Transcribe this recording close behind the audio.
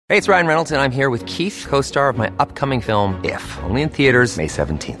Hey, it's Ryan Reynolds, and I'm here with Keith, co-star of my upcoming film, If, only in theaters May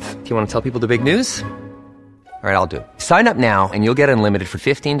 17th. Do you want to tell people the big news? All right, I'll do it. Sign up now and you'll get unlimited for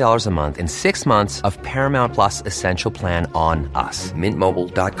 $15 a month and 6 months of Paramount Plus Essential Plan on us.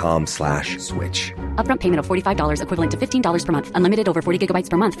 MintMobile.com/switch. Upfront payment of $45 equivalent to $15 per month. Unlimited over 40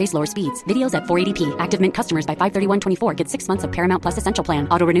 gigabytes per month. Face lower speeds. Videos at 480p. Active Mint customers by 531.24 get 6 months of Paramount Plus Essential Plan.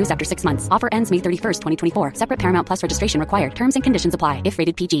 Auto renews after 6 months. Offer ends May 31st, 2024. Separate Paramount Plus registration required. Terms and conditions apply if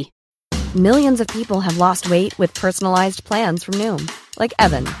rated PG. Millions of people have lost weight with personalized plans from Noom. Like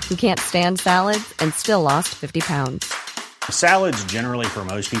Evan, who can't stand salads and still lost 50 pounds. Salads generally for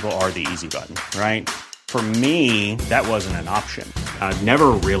most people are the easy button, right? For me, that wasn't an option. I never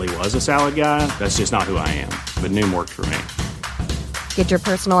really was a salad guy. That's just not who I am. But Noom worked for me. Get your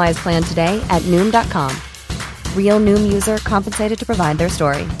personalized plan today at Noom.com. Real Noom user compensated to provide their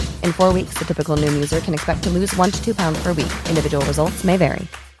story. In 4 weeks, the typical Noom user can expect to lose 1 to 2 pounds per week. Individual results may vary.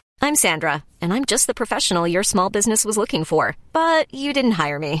 I'm Sandra, and I'm just the professional your small business was looking for. But you didn't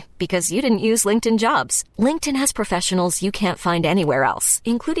hire me because you didn't use LinkedIn Jobs. LinkedIn has professionals you can't find anywhere else,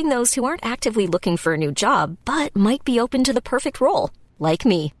 including those who aren't actively looking for a new job, but might be open to the perfect role, like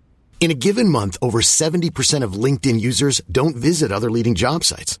me. In a given month, over 70% of LinkedIn users don't visit other leading job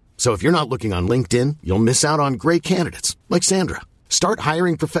sites. So if you're not looking on LinkedIn, you'll miss out on great candidates like Sandra. Start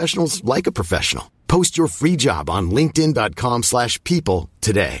hiring professionals like a professional. Post your free job on linkedin.com/people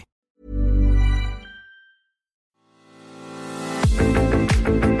today.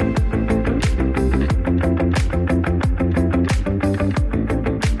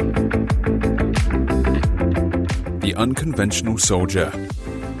 The Unconventional Soldier,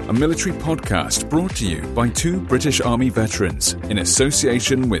 a military podcast brought to you by 2 British Army veterans in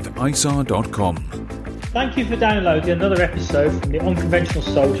association with ISAR.com. Thank you for downloading another episode from the Unconventional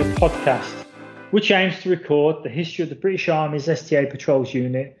Soldier podcast, which aims to record the history of the British Army's STA Patrols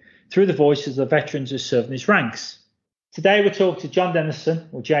Unit through the voices of the veterans who served in its ranks. Today we're talking to John Dennison,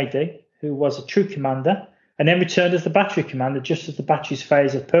 or JD, who was a troop commander and then returned as the battery commander just as the battery's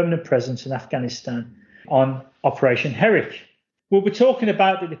phase of permanent presence in Afghanistan on Operation HERRICK. We'll be talking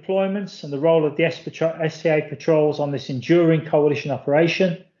about the deployments and the role of the STA patrols on this enduring coalition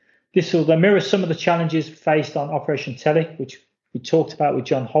operation. This will mirror some of the challenges faced on Operation TELIC, which we talked about with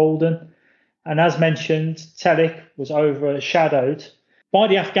John Holden. And as mentioned, TELIC was overshadowed by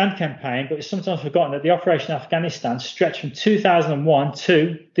the Afghan campaign, but it's sometimes forgotten that the Operation Afghanistan stretched from 2001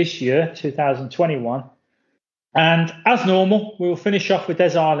 to this year, 2021. And as normal, we will finish off with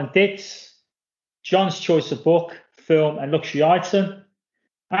Des Island Dits, John's choice of book, film and luxury item.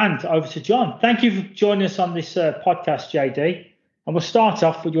 And over to John. Thank you for joining us on this podcast, JD. And we'll start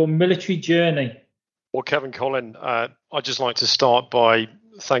off with your military journey. Well, Kevin, Colin, I'd just like to start by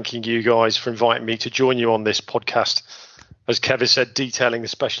thanking you guys for inviting me to join you on this podcast. As Kevin said, detailing the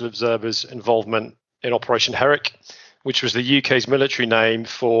Special Observers' involvement in Operation HERRICK, which was the UK's military name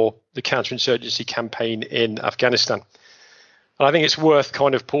for the counterinsurgency campaign in Afghanistan. And I think it's worth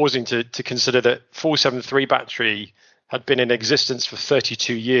kind of pausing to consider that 473 Battery had been in existence for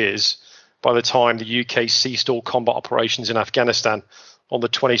 32 years by the time the UK ceased all combat operations in Afghanistan on the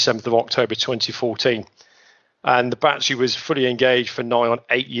 27th of October 2014. And the battery was fully engaged for nigh on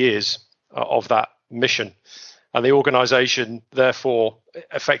 8 years of that mission. And the organisation, therefore,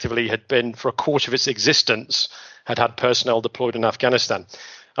 effectively had been, for a quarter of its existence, had personnel deployed in Afghanistan.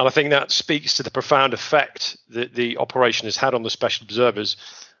 And I think that speaks to the profound effect that the operation has had on the Special Observers.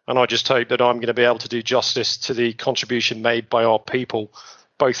 And I just hope that I'm going to be able to do justice to the contribution made by our people,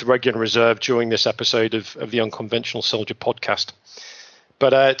 both regular and reserve, during this episode of the Unconventional Soldier podcast.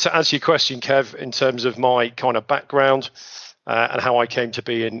 But to answer your question, Kev, in terms of my kind of background and how I came to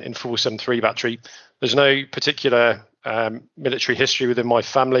be in 473 Battery, there's no particular military history within my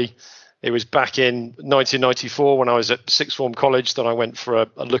family. It was back in 1994 when I was at Sixth Form College that I went for a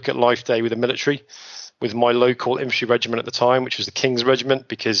look at life day with the military, with my local infantry regiment at the time, which was the King's Regiment,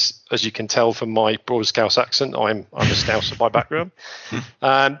 because as you can tell from my broad Scouse accent, I'm a Scouser by background.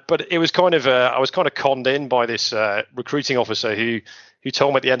 But it was kind of I was kind of conned in by this recruiting officer who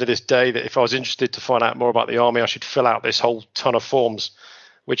told me at the end of this day that if I was interested to find out more about the army, I should fill out this whole ton of forms,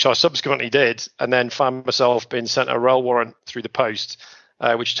 which I subsequently did, and then found myself being sent a rail warrant through the post,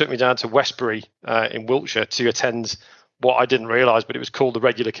 which took me down to Westbury in Wiltshire to attend what I didn't realise, but it was called the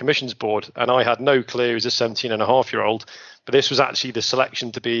Regular Commissions Board. And I had no clue as a 17-and-a-half-year-old, but this was actually the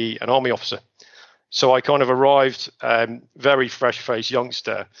selection to be an army officer. So I kind of arrived, very fresh-faced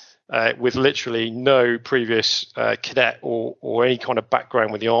youngster, with literally no previous cadet or any kind of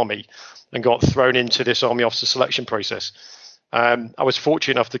background with the army, and got thrown into this army officer selection process. I was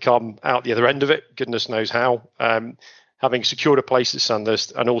fortunate enough to come out the other end of it, goodness knows how. having secured a place at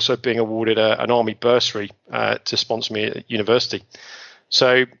Sandhurst and also being awarded an army bursary to sponsor me at university.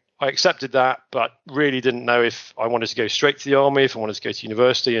 So I accepted that, but really didn't know if I wanted to go straight to the army, if I wanted to go to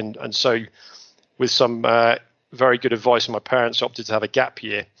university. And so with some very good advice from my parents, I opted to have a gap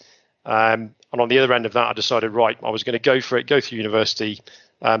year. And on the other end of that, I decided, right, I was going to go for it, go through university,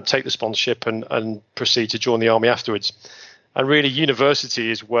 take the sponsorship and proceed to join the army afterwards. And really, university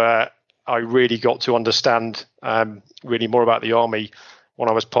is where I really got to understand really more about the army when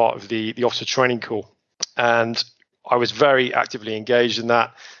I was part of the officer training corps. And I was very actively engaged in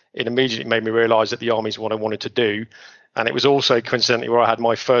that. It immediately made me realise that the army is what I wanted to do. And it was also coincidentally where I had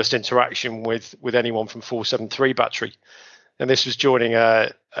my first interaction with anyone from 473 Battery. And this was joining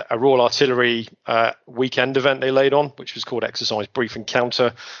a Royal Artillery weekend event they laid on, which was called Exercise Brief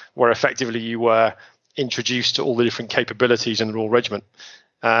Encounter, where effectively you were introduced to all the different capabilities in the Royal Regiment.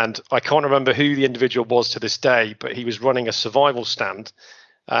 And I can't remember who the individual was to this day, but he was running a survival stand.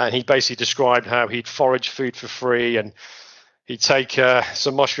 And he basically described how he'd forage food for free, and he'd take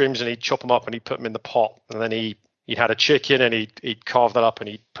some mushrooms and he'd chop them up and he'd put them in the pot. And then he had a chicken and he'd carve that up and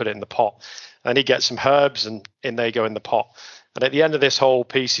he'd put it in the pot. And he'd get some herbs and in they go in the pot. And at the end of this whole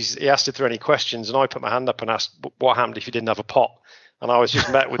piece, he asked if there were any questions. And I put my hand up and asked, what happened if you didn't have a pot? And I was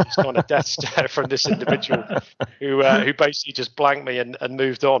just met with this kind of death stare from this individual who basically just blanked me and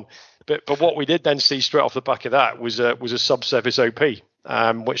moved on. But what we did then see straight off the back of that was a subsurface OP,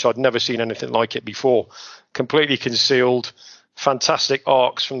 which I'd never seen anything like it before. Completely concealed, fantastic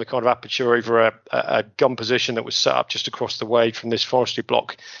arcs from the kind of aperture over a gun position that was set up just across the way from this forestry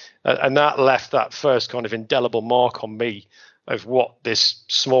block. And that left that first kind of indelible mark on me of what this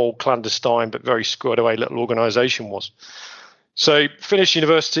small, clandestine, but very squared away little organisation was. So finished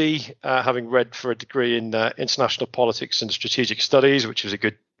university, having read for a degree in international politics and strategic studies, which was a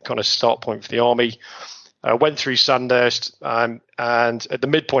good kind of start point for the army. Went through Sandhurst, and at the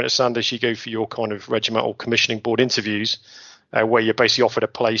midpoint of Sandhurst, you go for your kind of regimental commissioning board interviews, where you're basically offered a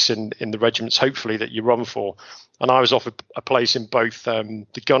place in the regiments, hopefully, that you run for. And I was offered a place in both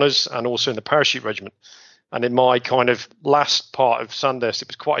the Gunners and also in the Parachute Regiment. And in my kind of last part of Sandhurst, it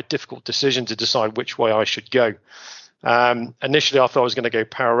was quite a difficult decision to decide which way I should go. Initially, I thought I was going to go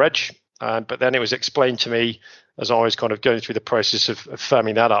Para-Reg, but then it was explained to me as I was kind of going through the process of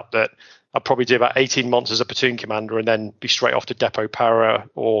firming that up that I'd probably do about 18 months as a platoon commander and then be straight off to Depot Para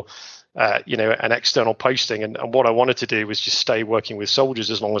or an external posting. And what I wanted to do was just stay working with soldiers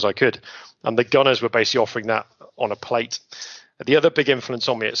as long as I could. And the Gunners were basically offering that on a plate. The other big influence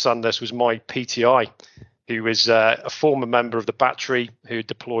on me at Sandhurst was my PTI, who was a former member of the battery who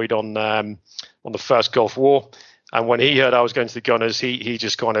deployed on the first Gulf War. And when he heard I was going to the Gunners, he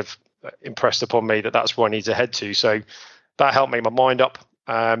just kind of impressed upon me that that's where I need to head to. So that helped make my mind up.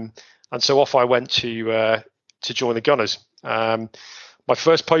 And so off I went to join the Gunners. My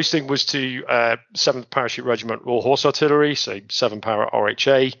first posting was to 7th Parachute Regiment Royal Horse Artillery, so 7 Para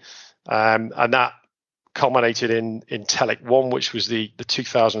RHA. And that culminated in Telic 1, which was the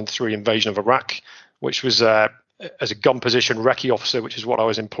 2003 invasion of Iraq, which was as a gun position recce officer, which is what I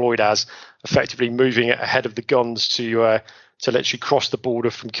was employed as, effectively moving it ahead of the guns to literally cross the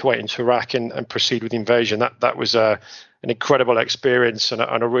border from Kuwait into Iraq and proceed with the invasion. That was an incredible experience and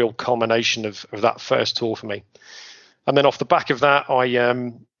a real culmination of that first tour for me. And then off the back of that,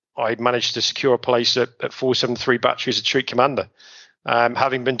 I managed to secure a place at 473 Battery as a troop commander.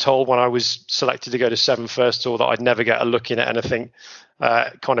 Having been told when I was selected to go to 7th First Tour that I'd never get a look in at anything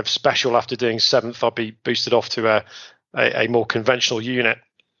kind of special after doing 7th, I'd be boosted off to a more conventional unit.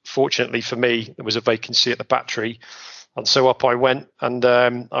 Fortunately for me, there was a vacancy at the battery. And so up I went, and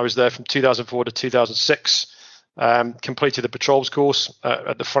I was there from 2004 to 2006, completed the patrols course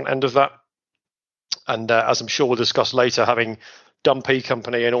at the front end of that. And as I'm sure we'll discuss later, having done P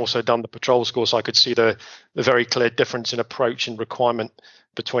Company and also done the patrols course, I could see the very clear difference in approach and requirement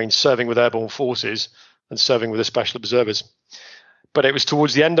between serving with airborne forces and serving with the special observers. But it was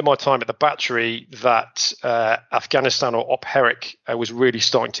towards the end of my time at the battery that Afghanistan, or HERRICK, was really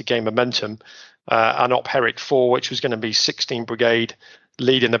starting to gain momentum. And HERRICK 4, which was going to be 16 Brigade,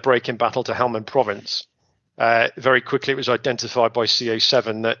 leading the break-in battle to Helmand Province. Very quickly, it was identified by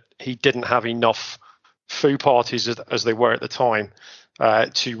CO7 that he didn't have enough FOO parties, as they were at the time,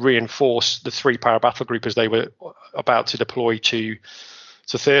 to reinforce the 3 Para battle group as they were about to deploy to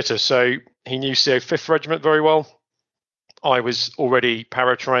theatre. So he knew CO 5th Regiment very well. I was already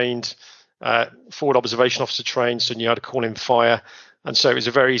para-trained, forward observation officer trained, so knew how to call in fire. And so it was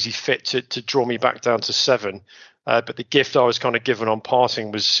a very easy fit to draw me back down to 7. But the gift I was kind of given on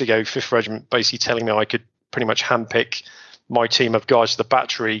parting was CO 5th Regiment basically telling me I could pretty much handpick my team of guys to the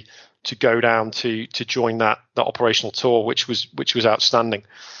battery to go down to join that operational tour, which was outstanding.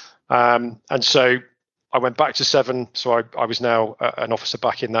 And so I went back to 7. So I was now an officer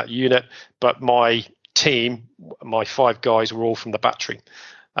back in that unit, but my team, my 5 guys, were all from the battery.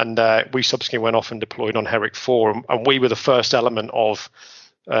 And we subsequently went off and deployed on HERRICK 4. And we were the first element of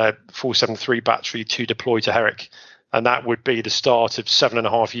 473 battery to deploy to HERRICK. And that would be the start of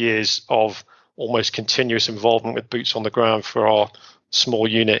 7.5 years of almost continuous involvement with boots on the ground for our small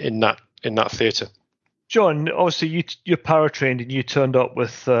unit in that theatre. John, obviously you're para-trained and you turned up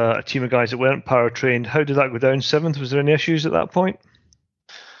with a team of guys that weren't para-trained. How did that go down, 7th? Was there any issues at that point?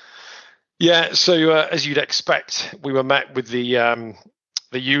 Yeah, so as you'd expect, we were met with the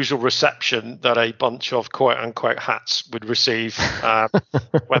usual reception that a bunch of quote-unquote hats would receive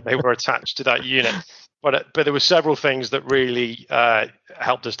when they were attached to that unit. But there were several things that really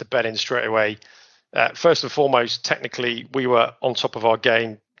helped us to bed in straight away. First and foremost, technically, we were on top of our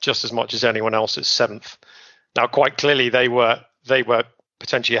game just as much as anyone else at 7th. Now, quite clearly, they were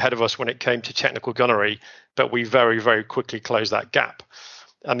potentially ahead of us when it came to technical gunnery, but we very, very quickly closed that gap.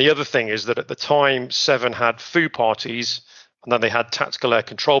 And the other thing is that at the time, 7 had FOO parties, and then they had tactical air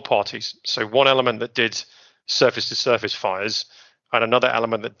control parties. So one element that did surface-to-surface fires, and another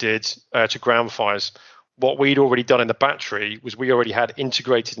element that did air-to-ground fires. What we'd already done in the battery was we already had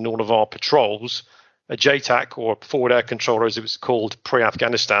integrated in all of our patrols a JTAC, or forward air controller as it was called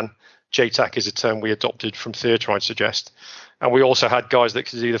pre-Afghanistan. JTAC is a term we adopted from theatre, I'd suggest. And we also had guys that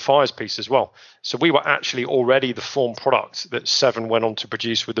could do the fires piece as well. So we were actually already the form product that 7 went on to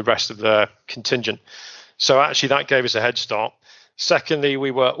produce with the rest of their contingent. So actually that gave us a head start. Secondly,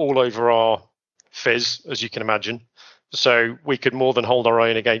 we were all over our fizz, as you can imagine. So we could more than hold our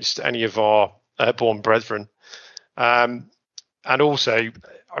own against any of our airborne brethren. And also,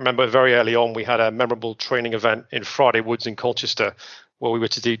 I remember very early on, we had a memorable training event in Friday Woods in Colchester where we were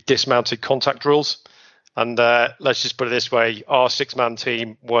to do dismounted contact drills. And let's just put it this way, our 6-man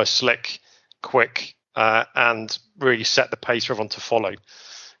team were slick, quick, and really set the pace for everyone to follow.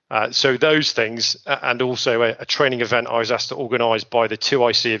 So those things, and also a training event I was asked to organise by the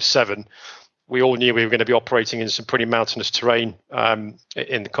 2IC of 7. We all knew we were going to be operating in some pretty mountainous terrain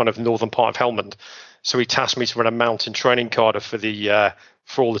in the kind of northern part of Helmand. So he tasked me to run a mountain training Cardiff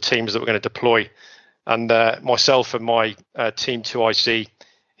for all the teams that were going to deploy. And myself and my team 2IC,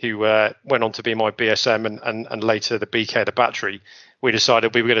 who went on to be my BSM and later the BK of the battery, we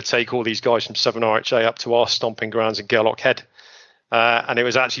decided we were going to take all these guys from 7 RHA up to our stomping grounds in Gairloch Head. And it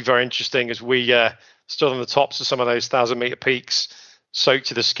was actually very interesting as we stood on the tops of some of those 1,000-metre peaks, soaked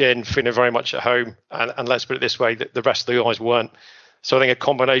to the skin, feeling very much at home. And let's put it this way, the rest of the guys weren't. So I think a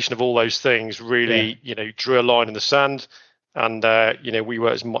combination of all those things really, drew a line in the sand. And, we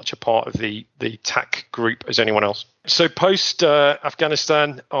were as much a part of the TAC group as anyone else. So post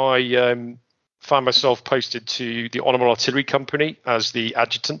Afghanistan, I found myself posted to the Honourable Artillery Company as the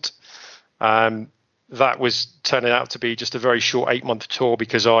adjutant. That was turning out to be just a very short 8-month tour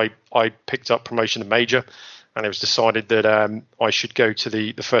because I picked up promotion to major, and it was decided that I should go to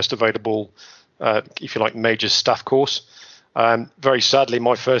the first available, if you like, major staff course. Very sadly,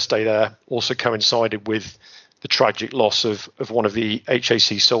 my first day there also coincided with the tragic loss of one of the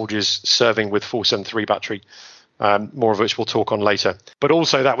HAC soldiers serving with 473 battery, more of which we'll talk on later. But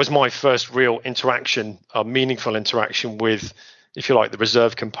also that was my first real interaction, a meaningful interaction with, if you like, the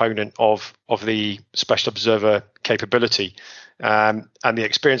reserve component of the special observer capability. And the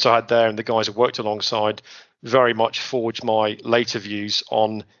experience I had there and the guys I worked alongside very much forged my later views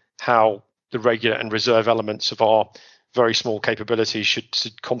on how the regular and reserve elements of our very small capabilities should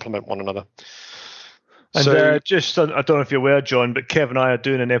complement one another. And I don't know if you're aware, John, but Kev and I are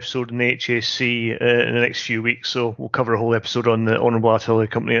doing an episode in the HAC in the next few weeks, so we'll cover a whole episode on the Honourable Artillery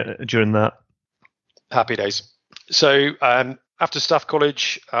Company during that. Happy days. So after Staff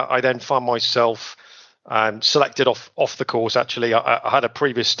College, I then found myself selected off the course. Actually, I had a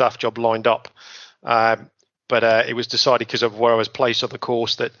previous staff job lined up, but it was decided because of where I was placed on the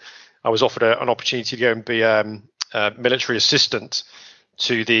course that I was offered an opportunity to go and be a military assistant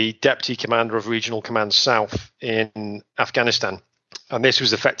to the Deputy Commander of Regional Command South in Afghanistan. And this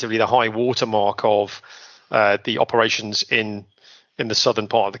was effectively the high watermark of the operations in the southern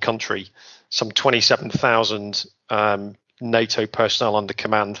part of the country. Some 27,000 NATO personnel under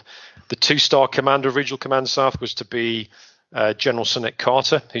command. The 2-star commander of Regional Command South was to be General Sir Nick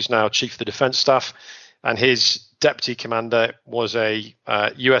Carter, who's now Chief of the Defence Staff. And his deputy commander was a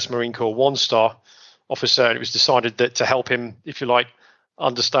US Marine Corps 1-star officer. And it was decided that to help him, if you like,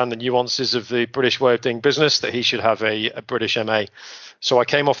 understand the nuances of the British way of doing business, that he should have a British MA. So I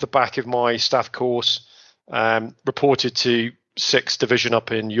came off the back of my staff course, reported to 6th Division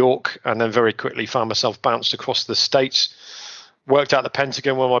up in York, and then very quickly found myself bounced across the States. Worked out the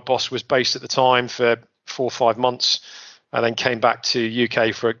Pentagon where my boss was based at the time for 4 or 5 months, and then came back to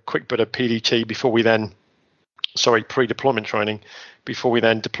UK for a quick bit of PDT pre-deployment training, before we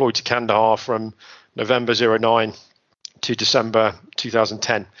then deployed to Kandahar from November 09 to December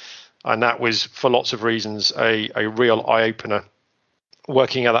 2010. And that was, for lots of reasons, a real eye-opener.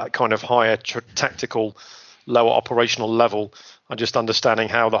 Working at that kind of higher tactical, lower operational level, and just understanding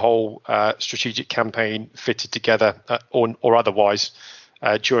how the whole strategic campaign fitted together, or otherwise,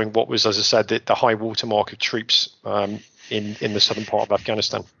 during what was, as I said, the high watermark of troops in the southern part of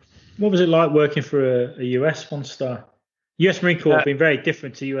Afghanistan. What was it like working for a US one-star? US Marine Corps have been very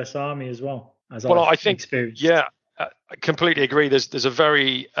different to US Army as well, I think experienced. Yeah, I completely agree. There's a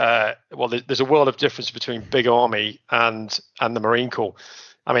very there's a world of difference between big army and the Marine Corps.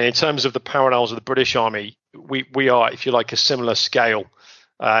 I mean, in terms of the parallels of the British Army, we are, if you like, a similar scale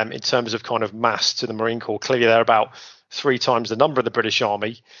in terms of kind of mass to the Marine Corps. Clearly, they're about 3 times the number of the British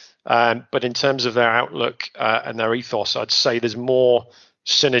Army, but in terms of their outlook and their ethos, I'd say there's more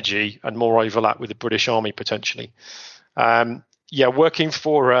synergy and more overlap with the British Army potentially. Working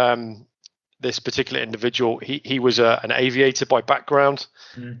for this particular individual, he was an aviator by background.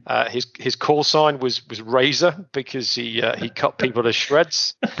 His call sign was Razor, because he cut people to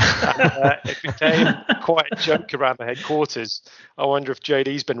shreds. It became quite a joke around the headquarters. I wonder if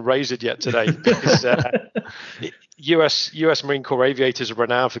JD's been razored yet today, because US Marine Corps aviators are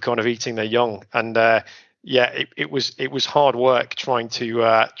renowned for kind of eating their young, and it was hard work trying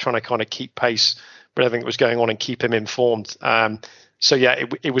to kind of keep pace with everything that was going on and keep him informed.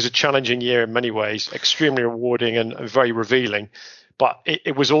 It was a challenging year in many ways, extremely rewarding and very revealing. But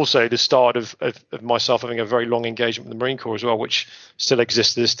it was also the start of myself having a very long engagement with the Marine Corps as well, which still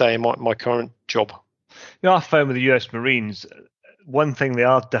exists to this day in my current job. I found with the US Marines, one thing they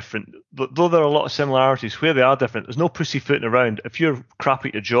are different, though there are a lot of similarities. Where they are different, there's no pussyfooting around. If you're crap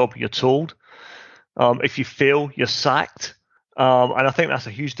at your job, you're told. If you fail, you're sacked. And I think that's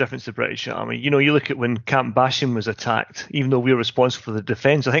a huge difference to the British Army. You look at when Camp Bastion was attacked, even though we were responsible for the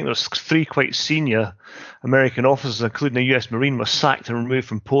defence, I think there was 3 quite senior American officers, including a US Marine, were sacked and removed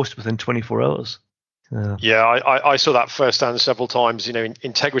from post within 24 hours. I saw that firsthand several times.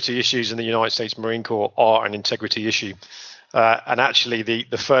 Integrity issues in the United States Marine Corps are an integrity issue. And actually,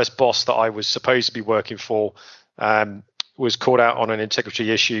 the first boss that I was supposed to be working for was called out on an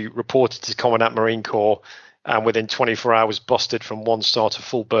integrity issue, reported to Commandant Marine Corps, and within 24 hours busted from 1-star to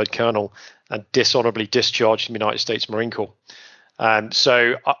full bird colonel and dishonorably discharged from the United States Marine Corps.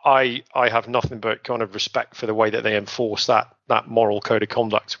 So I have nothing but kind of respect for the way that they enforce that moral code of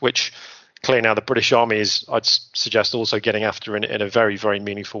conduct, which clearly now the British Army is, I'd suggest, also getting after in a very, very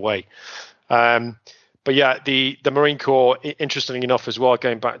meaningful way. The Marine Corps, interestingly enough as well,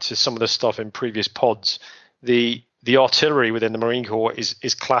 going back to some of the stuff in previous pods, the artillery within the Marine Corps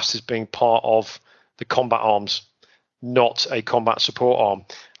is classed as being part of the combat arms, not a combat support arm.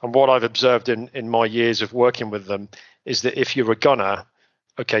 And what I've observed in my years of working with them is that if you're a gunner,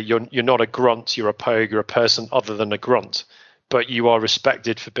 okay, you're not a grunt, you're a pogue, you're a person other than a grunt, but you are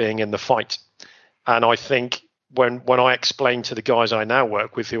respected for being in the fight. And I think when I explain to the guys I now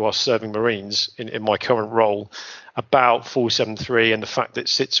work with who are serving Marines in my current role about 473 and the fact that it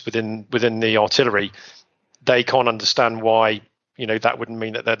sits within the artillery, they can't understand why that wouldn't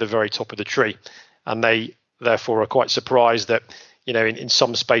mean that they're the very top of the tree. And they therefore are quite surprised that, in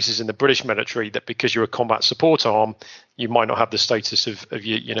some spaces in the British military, that because you're a combat support arm, you might not have the status of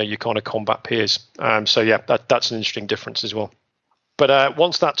your kind of combat peers. That's an interesting difference as well. But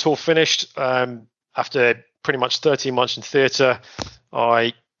once that tour finished, after pretty much 13 months in theatre,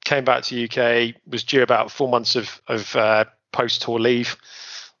 I came back to UK, was due about 4 months of post-tour leave.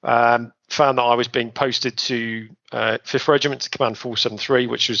 Found that I was being posted to 5th Regiment to Command 473,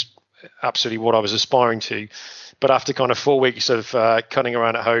 which was absolutely what I was aspiring to. But after kind of 4 weeks of cutting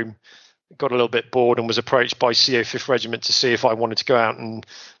around at home, got a little bit bored and was approached by CO 5th Regiment to see if I wanted to go out and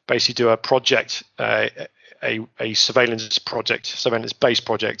basically do a project, a surveillance-based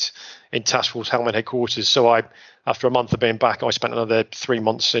project in Task Force Helmand headquarters. So after a month of being back, I spent another 3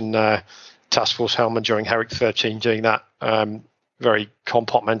 months in Task Force Helmand during HERRICK 13 doing that very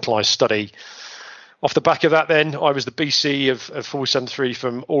compartmentalised study. Off the back of that, then, I was the BC of 473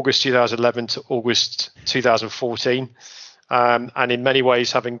 from August 2011 to August 2014. And in many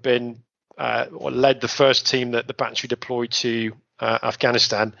ways, having been led the first team that the battery deployed to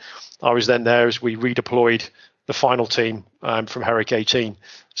Afghanistan, I was then there as we redeployed the final team from HERRICK 18.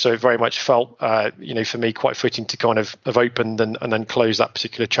 So it very much felt, for me, quite fitting to kind of have opened and then closed that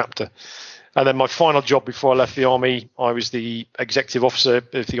particular chapter. And then my final job before I left the Army, I was the executive officer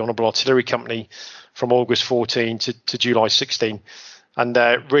of the Honourable Artillery Company from August 14 to July 16. And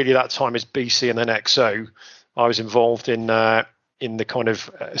really that time as BC and then XO, I was involved in the kind of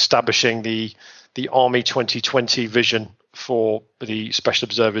establishing the Army 2020 vision for the Special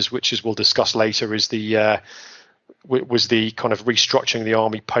Observers, which, as we'll discuss later, was the kind of restructuring the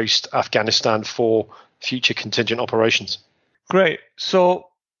Army post-Afghanistan for future contingent operations. Great. So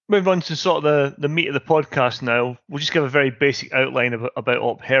moving on to sort of the meat of the podcast now, we'll just give a very basic outline about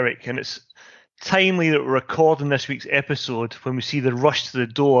Op HERRICK, and it's timely that we're recording this week's episode when we see the rush to the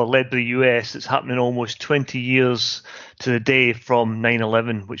door led by the US that's happening almost 20 years to the day from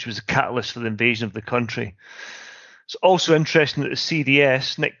 9/11, which was a catalyst for the invasion of the country. It's also interesting that the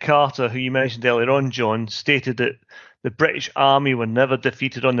CDS, Nick Carter, who you mentioned earlier on, John, stated that the British Army were never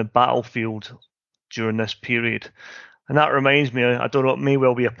defeated on the battlefield during this period. And that reminds me, I don't know, it may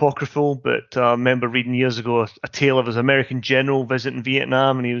well be apocryphal, but I remember reading years ago a tale of his American general visiting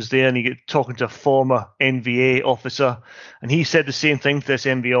Vietnam, and he was there and he got talking to a former NVA officer, and he said the same thing to this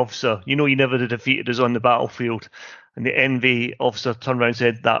NVA officer: you never defeated us on the battlefield. And the NVA officer turned around and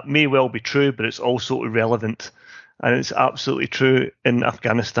said, that may well be true, but it's also irrelevant. And it's absolutely true in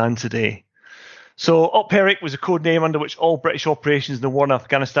Afghanistan today. So Op HERRICK was a code name under which all British operations in the war in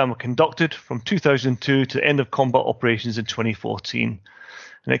Afghanistan were conducted from 2002 to the end of combat operations in 2014.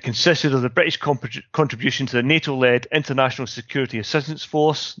 And it consisted of the British contribution to the NATO-led International Security Assistance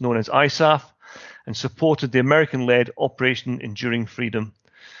Force, known as ISAF, and supported the American-led Operation Enduring Freedom.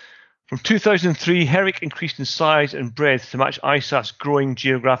 From 2003, HERRICK increased in size and breadth to match ISAF's growing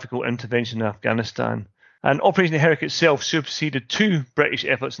geographical intervention in Afghanistan. And Operation HERRICK itself superseded two British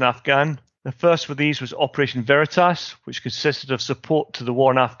efforts in Afghan. The first of these was Operation Veritas, which consisted of support to the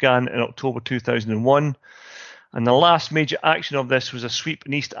war in Afghan in October 2001. And the last major action of this was a sweep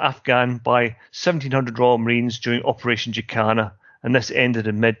in East Afghan by 1,700 Royal Marines during Operation Jacana, and this ended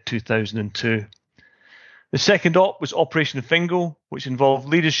in mid-2002. The second op was Operation Fingal, which involved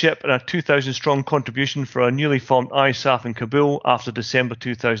leadership and a 2,000-strong contribution for a newly formed ISAF in Kabul after December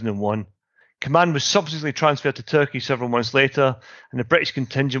 2001. Command was subsequently transferred to Turkey several months later, and the British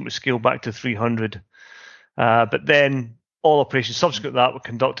contingent was scaled back to 300. But then all operations subsequent to that were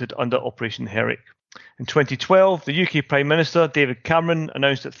conducted under Operation HERRICK. In 2012, the UK Prime Minister, David Cameron,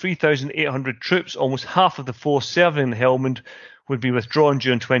 announced that 3,800 troops, almost half of the force serving in the Helmand, would be withdrawn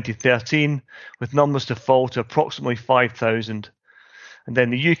during 2013, with numbers to fall to approximately 5,000. And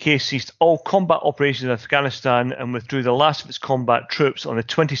then the UK ceased all combat operations in Afghanistan and withdrew the last of its combat troops on the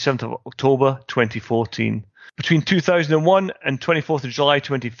 27th of October 2014. Between 2001 and 24th of July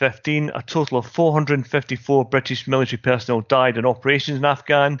 2015, a total of 454 British military personnel died in operations in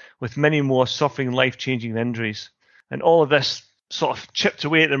Afghan, with many more suffering life-changing injuries. And all of this sort of chipped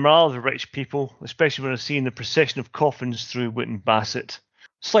away at the morale of the British people, especially when they're seeing the procession of coffins through Wootton Bassett.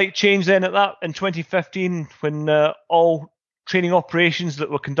 Slight change then at that in 2015, when all training operations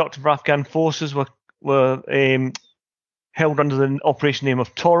that were conducted for Afghan forces were held under the operation name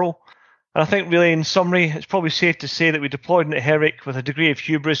of Toro. And I think really in summary, it's probably safe to say that we deployed into HERRICK with a degree of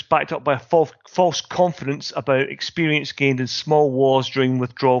hubris backed up by a false confidence about experience gained in small wars during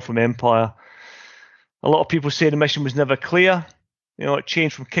withdrawal from Empire. A lot of people say the mission was never clear. It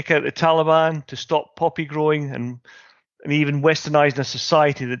changed from kick out the Taliban to stop poppy growing and even westernising a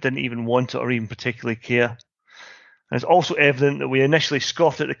society that didn't even want it or even particularly care. And it's also evident that we initially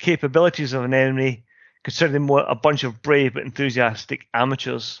scoffed at the capabilities of an enemy, considering them a bunch of brave but enthusiastic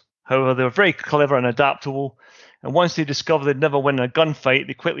amateurs. However, they were very clever and adaptable, and once they discovered they'd never win a gunfight,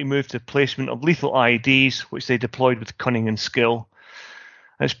 they quickly moved to the placement of lethal IEDs, which they deployed with cunning and skill.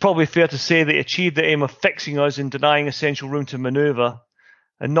 And it's probably fair to say they achieved the aim of fixing us and denying essential room to manoeuvre.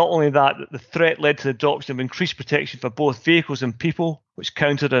 And not only that, the threat led to the adoption of increased protection for both vehicles and people, which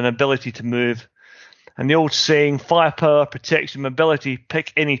countered an ability to move. And the old saying, firepower, protection, mobility,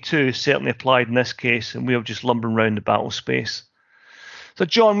 pick any two, certainly applied in this case, and we were just lumbering around the battle space. So,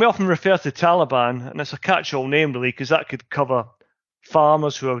 John, we often refer to the Taliban, and it's a catch-all name, really, because that could cover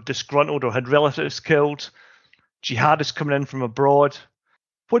farmers who are disgruntled or had relatives killed, jihadists coming in from abroad.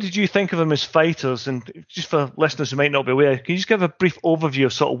 What did you think of them as fighters? And just for listeners who might not be aware, can you just give a brief overview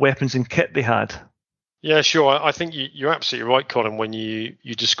of sort of weapons and kit they had? Yeah, sure. I think you're absolutely right, Colin, when you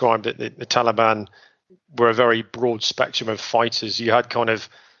described that the Taliban were a very broad spectrum of fighters. You had kind of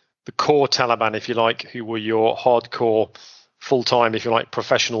the core Taliban, if you like, who were your hardcore, full-time, if you like,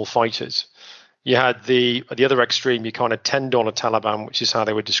 professional fighters. You had at the other extreme, your kind of $10 Taliban, which is how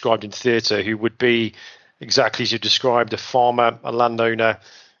they were described in theatre, who would be exactly as you described, a farmer, a landowner,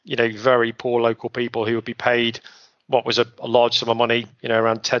 very poor local people who would be paid what was a large sum of money,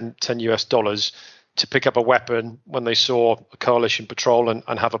 around 10 US dollars, to pick up a weapon when they saw a coalition patrol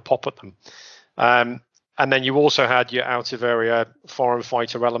and have a pop at them. And then you also had your out of area foreign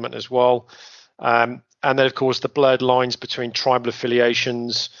fighter element as well. And then, of course, the blurred lines between tribal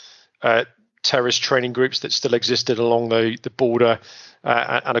affiliations, terrorist training groups that still existed along the border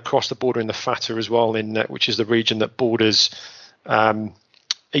and across the border in the FATA as well, which is the region that borders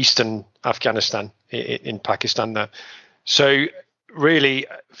eastern Afghanistan in Pakistan there. So really,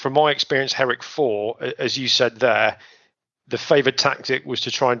 from my experience, HERRICK 4, as you said there, the favoured tactic was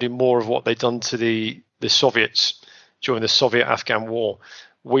to try and do more of what they'd done to the Soviets during the Soviet-Afghan war.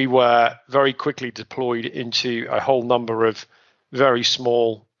 We were very quickly deployed into a whole number of very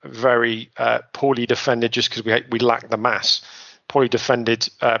small, very poorly defended, just because we lacked the mass, poorly defended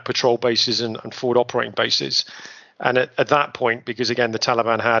patrol bases and forward operating bases. And at that point, because again, the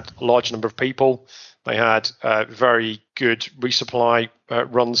Taliban had a large number of people, they had very good resupply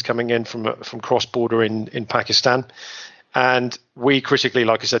runs coming in from cross-border in Pakistan. And we critically,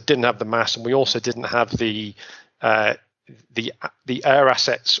 like I said, didn't have the mass, and we also didn't have the air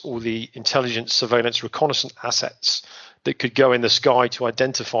assets or the intelligence, surveillance, reconnaissance assets that could go in the sky to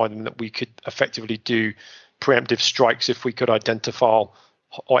identify them, that we could effectively do preemptive strikes if we could identify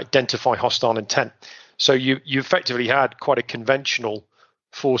hostile intent. So you effectively had quite a conventional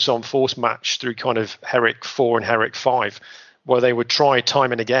force-on-force match through kind of HERRICK 4 and HERRICK 5, where they would try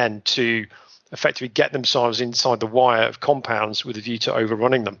time and again to effectively get themselves inside the wire of compounds with a view to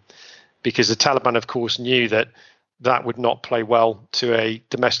overrunning them, because the Taliban, of course, knew that would not play well to a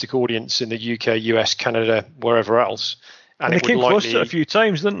domestic audience in the UK, US, Canada, wherever else. And they came close to it a few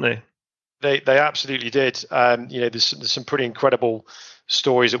times, didn't they? They absolutely did. There's some pretty incredible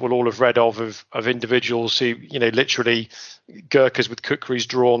stories that we'll all have read of individuals who, literally Gurkhas with kukris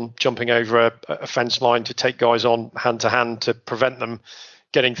drawn, jumping over a fence line to take guys on hand to hand to prevent them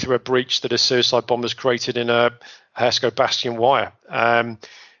getting through a breach that a suicide bombers created in a Haskell bastion wire. And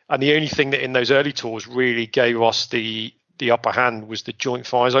the only thing that in those early tours really gave us the upper hand was the joint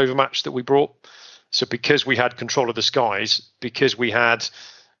fires overmatch that we brought. So because we had control of the skies, because we had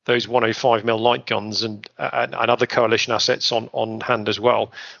those 105mm light guns and other coalition assets on hand as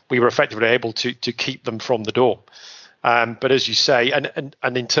well, we were effectively able to keep them from the door. But as you say, and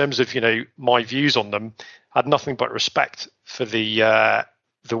in terms of my views on them, I had nothing but respect for the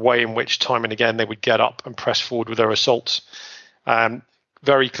way in which time and again they would get up and press forward with their assaults.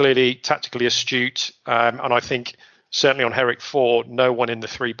 Very clearly tactically astute, and I think certainly on HERRICK 4, no one in the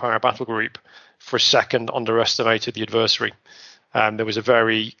 3-power battle group for a second underestimated the adversary. There was a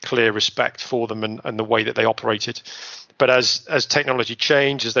very clear respect for them and the way that they operated. But as technology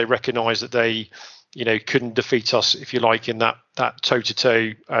changed, as they recognised that they couldn't defeat us, if you like, in that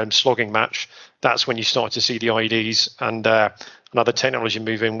toe-to-toe slogging match, that's when you start to see the IEDs and another technology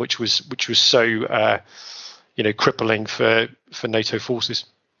move in, which was so crippling for NATO forces.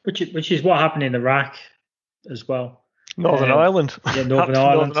 Which is what happened in Iraq as well. Northern Ireland. Yeah, Northern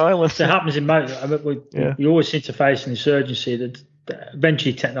Ireland. So it happens in most. We always seem to face an insurgency that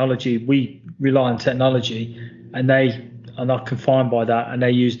eventually technology, we rely on technology, and they are not confined by that, and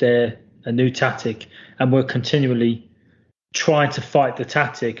they use a new tactic, and we're continually trying to fight the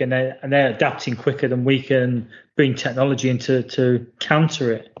tactic, and they're adapting quicker than we can bring technology in to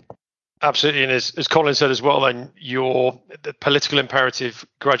counter it. Absolutely, and as Colin said as well, then the political imperative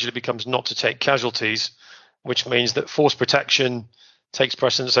gradually becomes not to take casualties, which means that force protection takes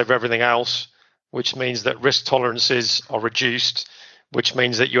precedence over everything else, which means that risk tolerances are reduced, which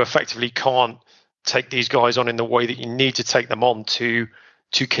means that you effectively can't take these guys on in the way that you need to take them on to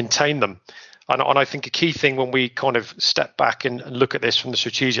contain them. And I think a key thing when we kind of step back and look at this from the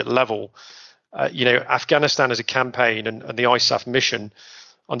strategic level, Afghanistan as a campaign and the ISAF mission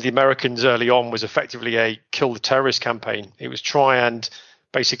under the Americans early on was effectively a kill the terrorist campaign. It was try and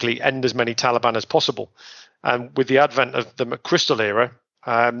basically end as many Taliban as possible. And with the advent of the McChrystal era,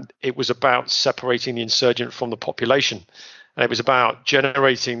 it was about separating the insurgent from the population. And it was about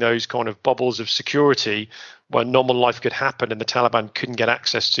generating those kind of bubbles of security where normal life could happen and the Taliban couldn't get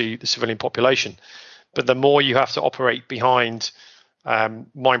access to the civilian population. But the more you have to operate behind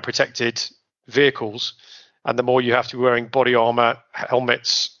mine-protected vehicles, and the more you have to be wearing body armor,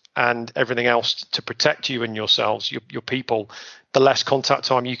 helmets, and everything else to protect you and yourselves, your people, the less contact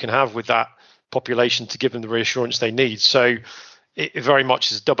time you can have with that population to give them the reassurance they need. So it very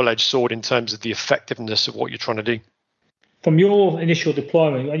much is a double-edged sword in terms of the effectiveness of what you're trying to do. From your initial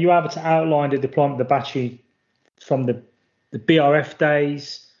deployment, are you able to outline the deployment of the battery from the BRF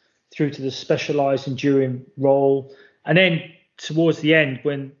days through to the specialised enduring role, and then towards the end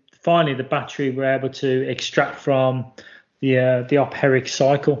when finally the battery were able to extract from the HERRICK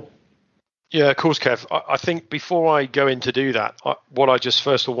cycle. Yeah, of course, Kev. I think before I go in to do that, what I just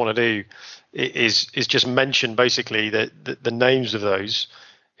first of all want to do is just mention basically the names of those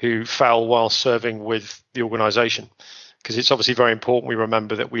who fell while serving with the organisation, because it's obviously very important we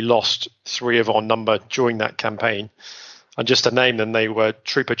remember that we lost 3 of our number during that campaign. And just to name them, they were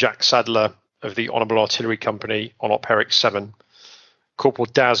Trooper Jack Sadler of the Honourable Artillery Company on HERRICK 7, Corporal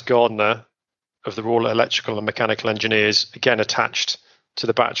Daz Gardner of the Royal Electrical and Mechanical Engineers, again attached to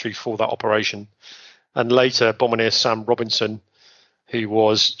the battery for that operation, and later Bombardier Sam Robinson, who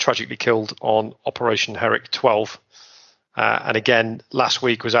was tragically killed on Operation HERRICK 12. And again, last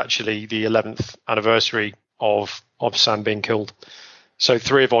week was actually the 11th anniversary of Sam being killed. So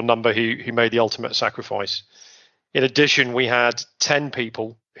 3 of our number who made the ultimate sacrifice. In addition, we had 10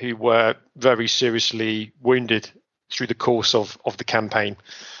 people who were very seriously wounded through the course of the campaign.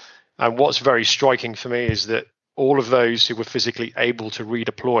 And what's very striking for me is that all of those who were physically able to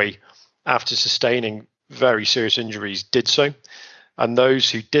redeploy after sustaining very serious injuries did so. And those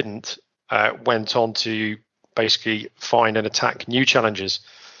who didn't went on to basically find and attack new challenges.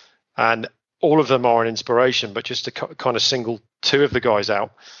 And all of them are an inspiration, but just to kind of single 2 of the guys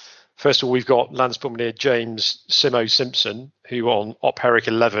out. First of all, we've got Lance Bombardier James Simo Simpson, who on HERRICK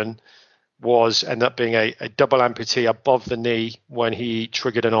 11 ended up being a double amputee above the knee when he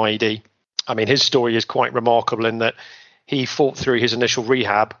triggered an IED. I mean, his story is quite remarkable in that he fought through his initial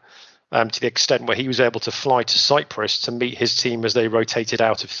rehab to the extent where he was able to fly to Cyprus to meet his team as they rotated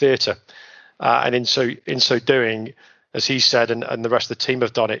out of theatre. And in so doing, as he said, and the rest of the team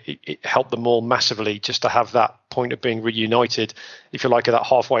have done it helped them all massively just to have that point of being reunited, if you like, at that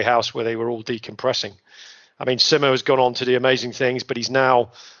halfway house where they were all decompressing. I mean, Simo has gone on to do amazing things, but he's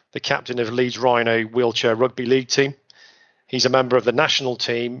now the captain of Leeds Rhino Wheelchair Rugby League team. He's a member of the national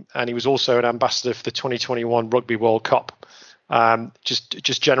team, and he was also an ambassador for the 2021 Rugby World Cup.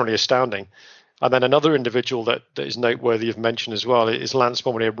 Just generally astounding. And then another individual that is noteworthy of mention as well is Lance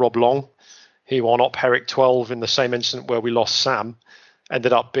Bombardier Rob Long, who on HERRICK 12 in the same incident where we lost Sam,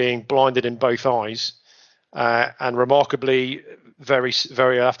 ended up being blinded in both eyes. And remarkably, very,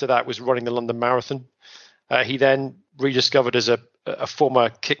 very after that was running the London Marathon. He then rediscovered as a former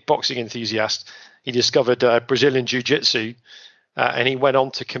kickboxing enthusiast. He discovered Brazilian Jiu-Jitsu, and he went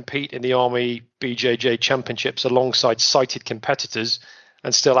on to compete in the Army BJJ Championships alongside sighted competitors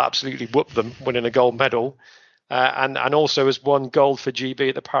and still absolutely whooped them, winning a gold medal, and also has won gold for GB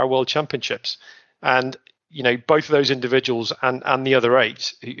at the Para World Championships. And, you know, both of those individuals and the other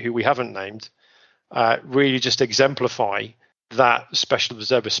 8 who we haven't named really just exemplify that special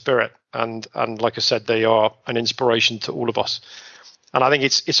observer spirit. And like I said, they are an inspiration to all of us. And I think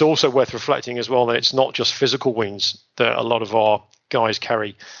it's also worth reflecting as well that it's not just physical wounds that a lot of our guys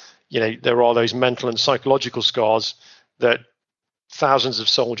carry. You know, there are those mental and psychological scars that thousands of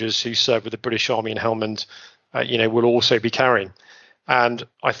soldiers who serve with the British Army in Helmand, will also be carrying. And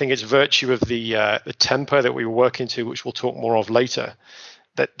I think it's virtue of the tempo that we were working to, which we'll talk more of later,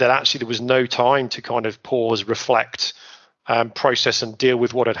 that actually there was no time to kind of pause, reflect, process and deal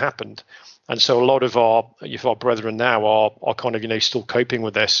with what had happened. And so a lot of our brethren now are kind of, still coping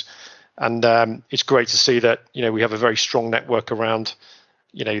with this. And it's great to see that, we have a very strong network around,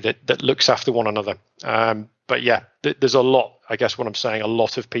 that looks after one another. But yeah, there's a lot, I guess what I'm saying, a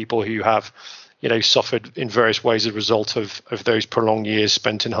lot of people who have, suffered in various ways as a result of those prolonged years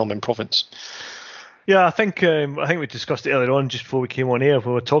spent in Helmand Province. Yeah, I think we discussed it earlier on just before we came on air.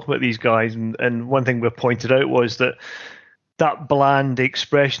 We were talking about these guys, and one thing we pointed out was that bland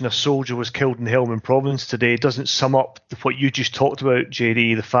expression, a soldier was killed in Helmand Province today, doesn't sum up what you just talked about,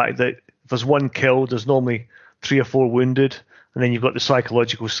 JD, the fact that if there's 1 killed, there's normally 3 or 4 wounded, and then you've got the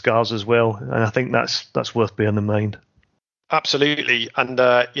psychological scars as well. And I think that's worth bearing in mind. Absolutely. And,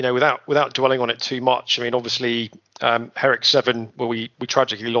 without dwelling on it too much, I mean, obviously, HERRICK 7, where we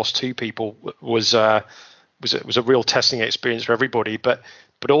tragically lost 2 people, was a real testing experience for everybody. But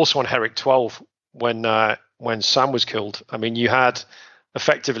also on HERRICK 12, when Sam was killed, I mean, you had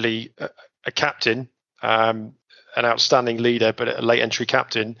effectively a captain, an outstanding leader, but a late entry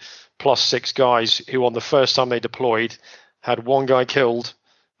captain, plus 6 guys who on the first time they deployed had 1 guy killed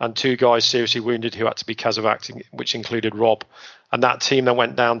and 2 guys seriously wounded who had to be casevaced, which included Rob. And that team then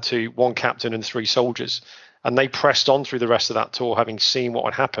went down to 1 captain and 3 soldiers. And they pressed on through the rest of that tour, having seen what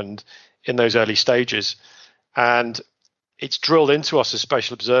had happened in those early stages. And it's drilled into us as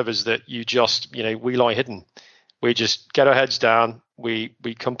special observers that you just, we lie hidden. We just get our heads down, we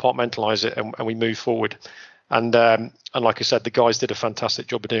compartmentalize it, and we move forward. And like I said, the guys did a fantastic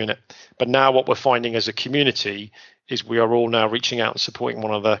job of doing it. But now what we're finding as a community is we are all now reaching out and supporting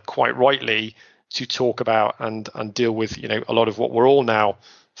one another, quite rightly, to talk about and deal with, a lot of what we're all now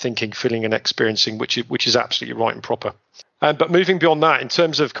thinking, feeling, and experiencing, which is absolutely right and proper. But moving beyond that, in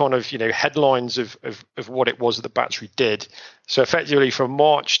terms of kind of headlines of what it was that the battery did, so effectively from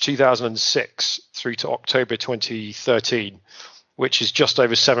March 2006 through to October 2013, which is just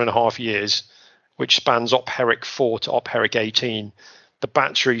over 7.5 years, which spans Op HERRICK 4 to Op HERRICK 18, the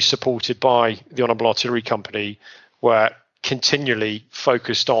batteries supported by the Honourable Artillery Company were continually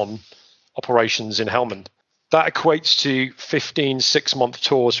focused on operations in Helmand. That equates to 15 6-month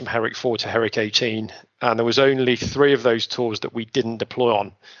tours from HERRICK 4 to HERRICK 18, and there was only 3 of those tours that we didn't deploy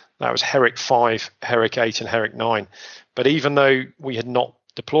on. That was HERRICK 5, HERRICK 8, and HERRICK 9. But even though we had not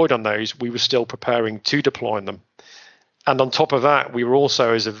deployed on those, we were still preparing to deploy on them. And on top of that, we were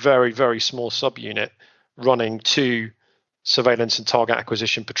also, as a very, very small subunit, running 2 surveillance and target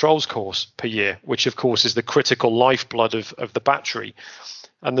acquisition patrols course per year, which of course is the critical lifeblood of the battery.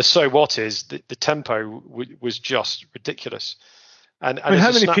 And the so what is the tempo was just ridiculous. And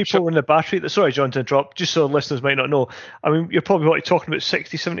how many people were in the battery? Sorry, John, to interrupt, just so listeners might not know. I mean, you're probably talking about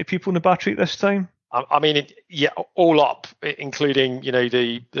 60, 70 people in the battery at this time? I mean, all up, including,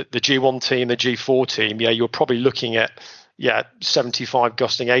 the G1 team, the G4 team, you're probably looking at, 75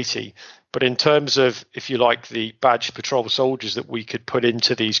 gusting 80. But in terms of, if you like, the badge patrol soldiers that we could put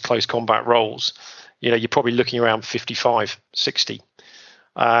into these close combat roles, you're probably looking around 55, 60.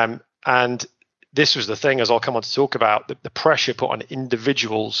 And this was the thing, as I'll come on to talk about, the pressure put on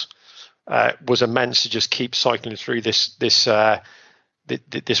individuals was immense to just keep cycling through this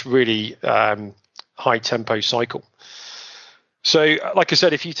really high tempo cycle. So, like I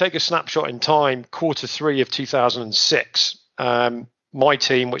said, if you take a snapshot in time, Q3 of 2006, my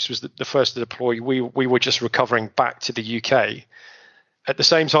team, which was the first to deploy, we were just recovering back to the UK. At the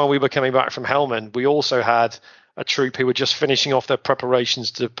same time we were coming back from Helmand, we also had a troop who were just finishing off their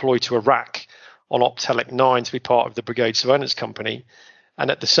preparations to deploy to Iraq on Op HERRICK 9 to be part of the Brigade Surveillance Company.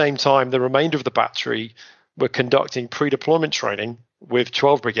 And at the same time, the remainder of the battery were conducting pre-deployment training with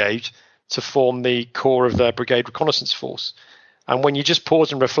 12 Brigade to form the core of their Brigade Reconnaissance Force. And when you just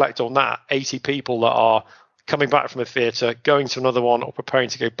pause and reflect on that, 80 people that are coming back from a theatre, going to another one, or preparing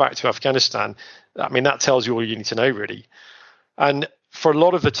to go back to Afghanistan, I mean, that tells you all you need to know, really. And for a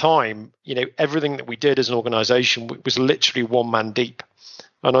lot of the time, everything that we did as an organisation was literally one man deep.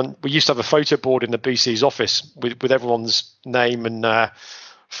 And we used to have a photo board in the BC's office with everyone's name and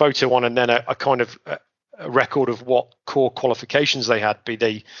photo on, and then a kind of a record of what core qualifications they had, be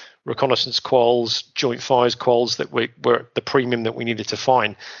they reconnaissance quals, joint fires quals that were the premium that we needed to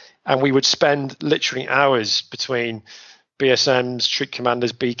find. And we would spend literally hours between BSMs, troop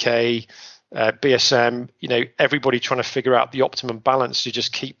commanders, BK, BSM, everybody trying to figure out the optimum balance to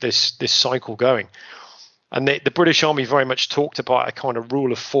just keep this cycle going. And the British Army very much talked about a kind of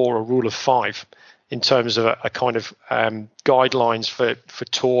rule of 4 or rule of 5 in terms of a kind of guidelines for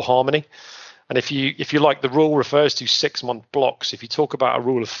tour harmony. And if you like, the rule refers to 6-month blocks. If you talk about a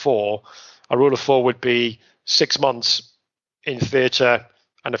rule of 4 would be 6 months in theatre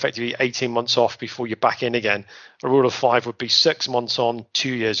and effectively 18 months off before you're back in again. A rule of 5 would be 6 months on, 2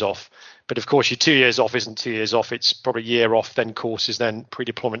 years off. But of course, your 2 years off isn't 2 years off. It's probably a year off, then courses, then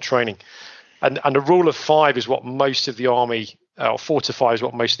pre-deployment training. And a rule of 5 is what most of the Army, or 4 to 5 is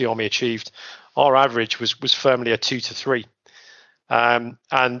what most of the Army achieved. Our average was firmly a 2 to 3. And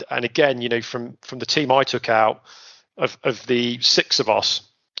again, from the team I took out, of the 6 of us,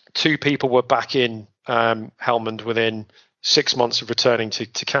 2 people were back in Helmand within 6 months of returning to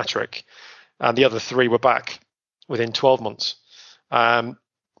Catterick, and the other 3 were back within 12 months. And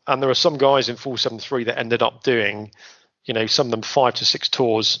there are some guys in 473 that ended up doing, some of them 5 to 6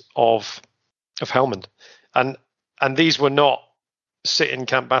 tours of Helmand, and these were not sit in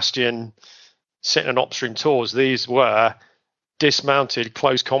Camp Bastion, sit in upstream tours. These were dismounted,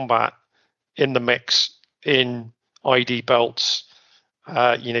 close combat, in the mix, in ID belts,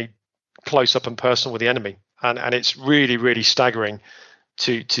 close up and personal with the enemy. And it's really, really staggering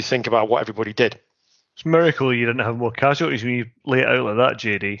to think about what everybody did. It's a miracle you didn't have more casualties when you lay it out like that,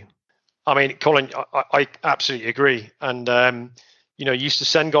 JD. I mean, Colin, I absolutely agree. And, you used to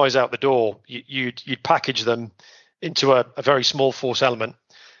send guys out the door. You'd package them into a very small force element.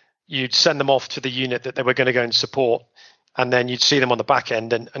 You'd send them off to the unit that they were going to go and support. And then you'd see them on the back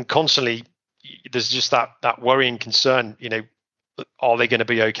end. And constantly, there's just that worrying concern, are they going to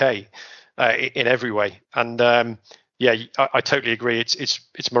be okay? In every way. And I totally agree.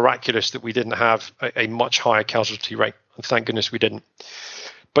 It's miraculous that we didn't have a much higher casualty rate, and thank goodness we didn't.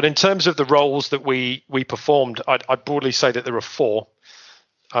 But in terms of the roles that we performed, I'd broadly say that there are 4.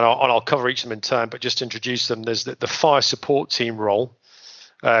 and I'll cover each of them in turn, but just to introduce them, there's the fire support team role,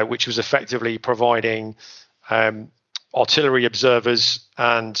 which was effectively providing artillery observers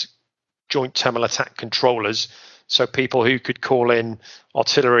and joint terminal attack controllers, so people who could call in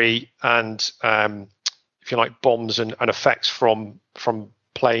artillery and, if you like, bombs and effects from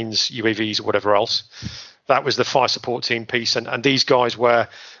planes, UAVs, or whatever else. That was the fire support team piece, and these guys were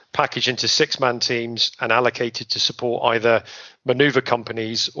packaged into 6-man teams and allocated to support either maneuver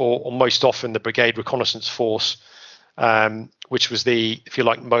companies or most often the Brigade Reconnaissance Force, which was the, if you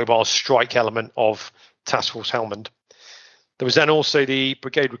like, mobile strike element of Task Force Helmand. There was then also the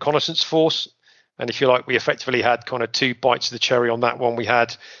Brigade Reconnaissance Force, and if you like, we effectively had kind of 2 bites of the cherry on that one. We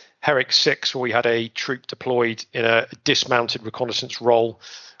had HERRICK 6, where we had a troop deployed in a dismounted reconnaissance role,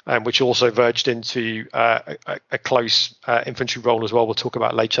 which also verged into a close infantry role as well. We'll talk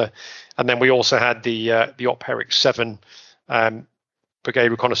about later. And then we also had the Op HERRICK 7 Brigade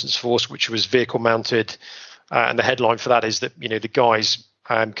Reconnaissance Force, which was vehicle mounted. And the headline for that is that, the guys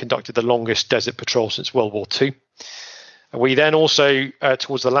conducted the longest desert patrol since World War II. We then also,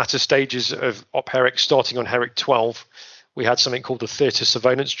 towards the latter stages of Op HERRICK, starting on HERRICK 12, we had something called the Theatre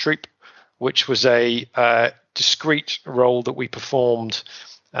Surveillance Troop, which was a discrete role that we performed,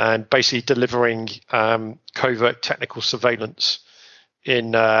 and basically delivering covert technical surveillance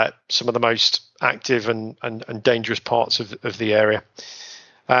in some of the most active and dangerous parts of the area.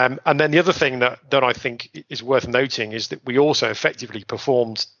 And then the other thing that I think is worth noting is that we also effectively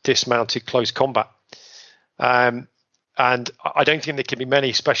performed dismounted close combat. And I don't think there can be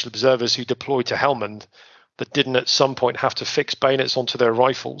many special observers who deployed to Helmand that didn't at some point have to fix bayonets onto their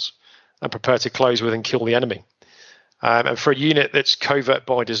rifles and prepare to close with and kill the enemy. And for a unit that's covert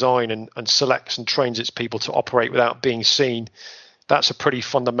by design and selects and trains its people to operate without being seen, that's a pretty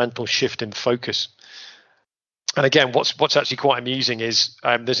fundamental shift in focus. And again, what's actually quite amusing is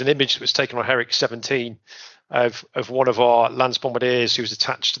there's an image that was taken on HERRICK 17 of one of our Lance Bombardiers who was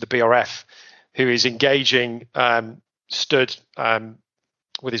attached to the BRF, who is engaging, stood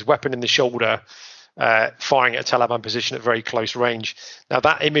with his weapon in the shoulder, firing at a Taliban position at very close range. Now,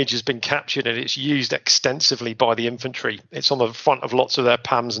 that image has been captured and it's used extensively by the infantry. It's on the front of lots of their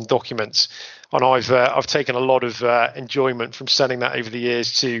PAMs and documents. And I've taken a lot of enjoyment from sending that over the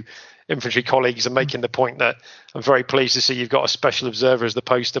years to infantry colleagues and making the point that I'm very pleased to see you've got a special observer as the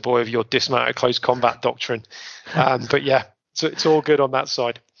poster boy of your dismounted close combat doctrine. But yeah, so it's all good on that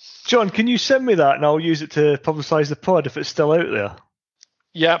side. John, can you send me that and I'll use it to publicise the pod if it's still out there?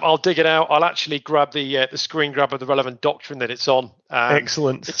 Yeah, I'll dig it out. I'll actually grab the screen grab of the relevant doctrine that it's on.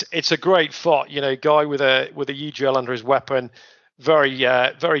 Excellent. It's a great thought. Guy with a UGL under his weapon,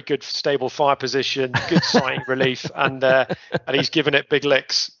 very good stable fire position, good sighting relief, and he's given it big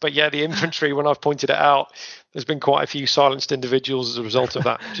licks. But yeah, the infantry, when I've pointed it out, there's been quite a few silenced individuals as a result of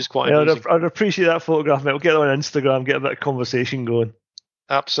that, which is quite amusing. I'd appreciate that photograph, mate. We'll get it on Instagram, get a bit of conversation going.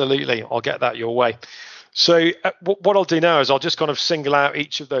 Absolutely, I'll get that your way. So what I'll do now is I'll just kind of single out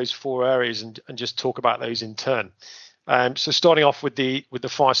each of those 4 areas and just talk about those in turn. So starting off with the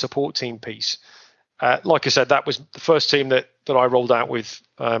fire support team piece. Like I said, that was the first team that I rolled out with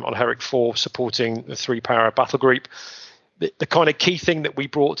on HERRICK 4, supporting the 3-para battle group. The kind of key thing that we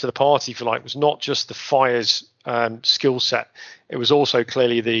brought to the party, if you like, was not just the fire's skill set. It was also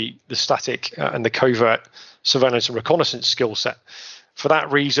clearly the static and the covert surveillance and reconnaissance skill set. For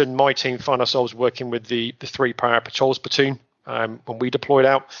that reason, my team found ourselves working with the 3-para patrols platoon when we deployed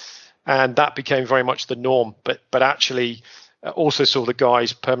out, and that became very much the norm. But actually, also saw the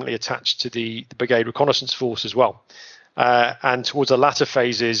guys permanently attached to the Brigade Reconnaissance Force as well. And towards the latter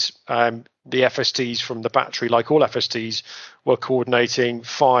phases, the FSTs from the battery, like all FSTs, were coordinating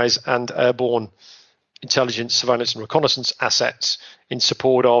fires and airborne intelligence, surveillance, and reconnaissance assets in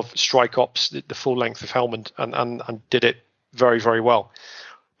support of strike ops, the full length of Helmand, and did it very, very well.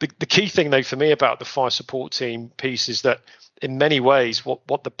 The key thing, though, for me about the fire support team piece is that in many ways,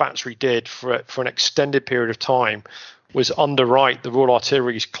 what the battery did for an extended period of time was underwrite the Royal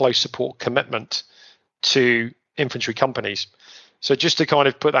Artillery's close support commitment to infantry companies. So just to kind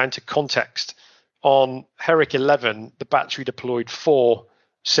of put that into context, on HERRICK 11, the battery deployed 4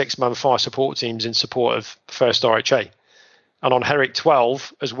 6-man fire support teams in support of 1st RHA. And on HERRICK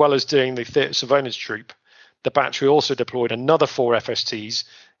 12, as well as doing the theatre surveillance troop, the battery also deployed another 4 FSTs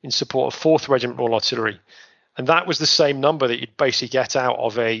in support of 4th Regiment Royal Artillery. And that was the same number that you'd basically get out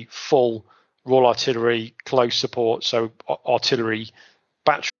of a full Royal Artillery close support, so artillery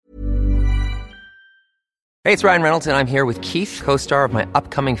battery. Hey, it's Ryan Reynolds, and I'm here with Keith, co-star of my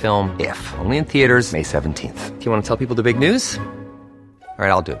upcoming film, If, only in theaters May 17th. Do you want to tell people the big news? All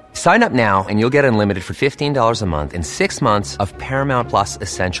right, I'll do it. Sign up now and you'll get unlimited for $15 a month and 6 months of Paramount Plus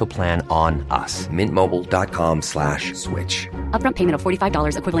Essential Plan on us. MintMobile.com/switch. Upfront payment of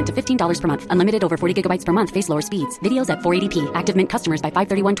 $45 equivalent to $15 per month. Unlimited over 40 gigabytes per month. Face lower speeds. Videos at 480p. Active Mint customers by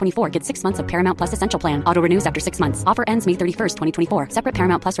 531.24 get 6 months of Paramount Plus Essential Plan. Auto renews after 6 months. Offer ends May 31st, 2024. Separate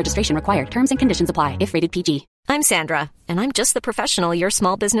Paramount Plus registration required. Terms and conditions apply if rated PG. I'm Sandra, and I'm just the professional your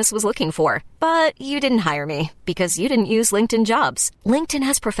small business was looking for. But you didn't hire me because you didn't use LinkedIn Jobs. LinkedIn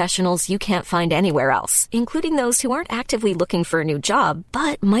has professionals you can't find anywhere else, including those who aren't actively looking for a new job,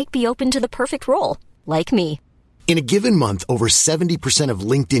 but might be open to the perfect role, like me. In a given month, over 70% of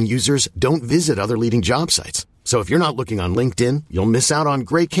LinkedIn users don't visit other leading job sites. So if you're not looking on LinkedIn, you'll miss out on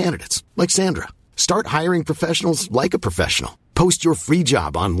great candidates like Sandra. Start hiring professionals like a professional. Post your free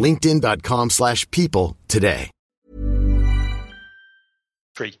job on linkedin.com/people today.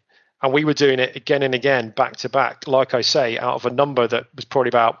 And we were doing it again and again, back to back, like I say, out of a number that was probably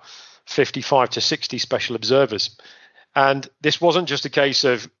about 55 to 60 special observers. And this wasn't just a case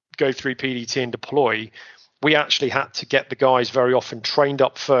of go through PDT and deploy. We actually had to get the guys very often trained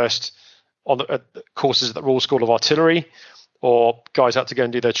up first on the courses at the Royal School of Artillery, or guys had to go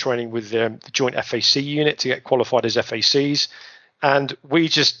and do their training with the Joint FAC unit to get qualified as FACs. And we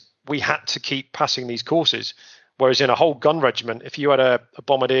had to keep passing these courses. Whereas in a whole gun regiment, if you had a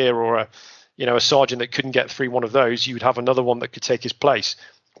bombardier or a sergeant that couldn't get through one of those, you would have another one that could take his place.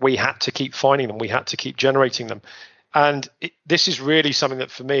 We had to keep finding them. We had to keep generating them. And this is really something that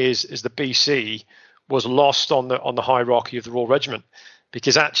for me is the BC was lost on the hierarchy of the Royal Regiment,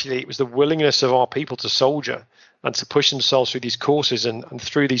 because actually it was the willingness of our people to soldier and to push themselves through these courses and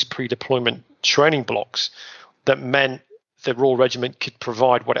through these pre-deployment training blocks that meant the Royal Regiment could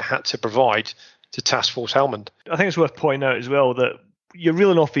provide what it had to provide to Task Force Helmand. I think it's worth pointing out as well that you're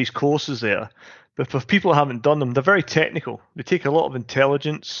reeling off these courses there, but for people who haven't done them, they're very technical. They take a lot of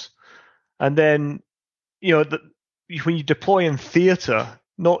intelligence, and then when you deploy in theatre,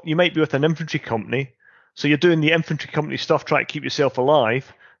 you might be with an infantry company, so you're doing the infantry company stuff, trying to keep yourself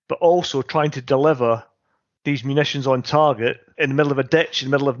alive, but also trying to deliver these munitions on target in the middle of a ditch, in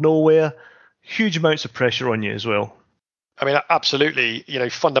the middle of nowhere. Huge amounts of pressure on you as well. I mean, absolutely,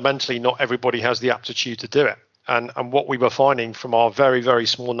 fundamentally not everybody has the aptitude to do it. And what we were finding from our very, very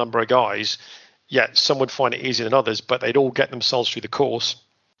small number of guys, some would find it easier than others, but they'd all get themselves through the course.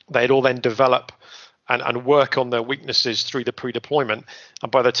 They'd all then develop and work on their weaknesses through the pre-deployment.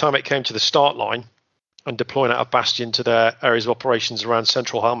 And by the time it came to the start line and deploying out of Bastion to their areas of operations around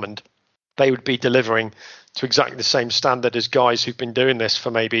Central Helmand, they would be delivering to exactly the same standard as guys who've been doing this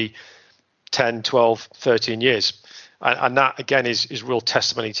for maybe 10, 12, 13 years. And that, again, is real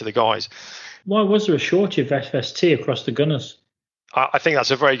testimony to the guys. Why was there a shortage of FST across the gunners? I think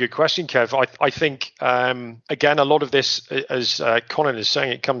that's a very good question, Kev. I think, again, a lot of this, as Colin is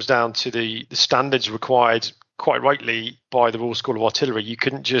saying, it comes down to the standards required, quite rightly, by the Royal School of Artillery. You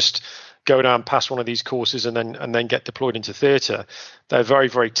couldn't just go down and pass one of these courses and then get deployed into theatre. They're very,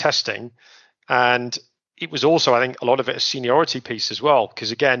 very testing. And it was also, I think, a lot of it a seniority piece as well,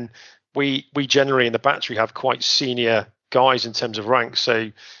 because, again, we generally in the battery have quite senior guys in terms of rank, so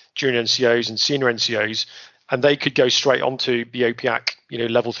junior NCOs and senior NCOs, and they could go straight onto the OPIAC,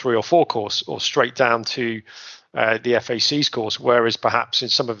 level 3 or 4 course, or straight down to the FAC's course. Whereas perhaps in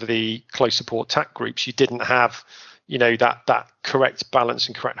some of the close support TAC groups, you didn't have, that correct balance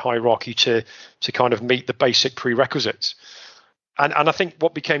and correct hierarchy to kind of meet the basic prerequisites. And I think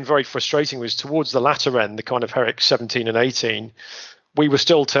what became very frustrating was towards the latter end, the kind of HERRICK 17 and 18. We were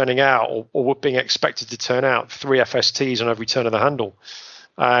still turning out, or were being expected to turn out, 3 FSTs on every turn of the handle.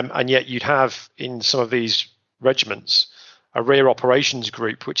 And yet you'd have in some of these regiments a rear operations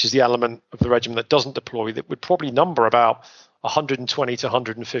group, which is the element of the regiment that doesn't deploy, that would probably number about 120 to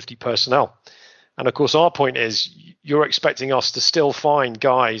 150 personnel. And of course, our point is you're expecting us to still find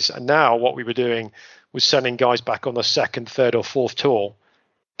guys. And now what we were doing was sending guys back on the 2nd, 3rd or 4th tour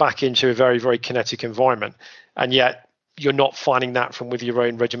back into a very, very kinetic environment. And yet you're not finding that from with your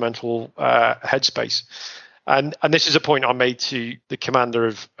own regimental headspace. And this is a point I made to the commander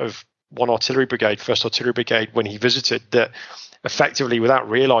of 1 Artillery Brigade, 1st Artillery Brigade, when he visited, that effectively, without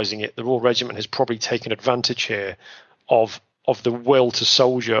realizing it, the Royal Regiment has probably taken advantage here of the will to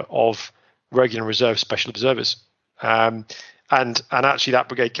soldier of regular reserve special observers. And actually that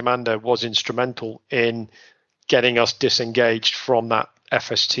brigade commander was instrumental in getting us disengaged from that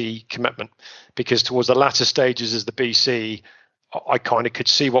FST commitment, because towards the latter stages as the BC, I kind of could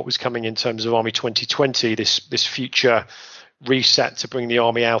see what was coming in terms of Army 2020, this future reset to bring the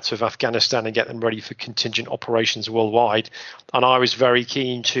army out of Afghanistan and get them ready for contingent operations worldwide. And I was very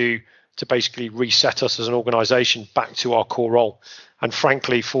keen to to basically reset us as an organisation back to our core role. And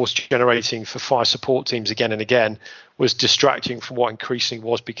frankly, force generating for fire support teams again and again was distracting from what increasingly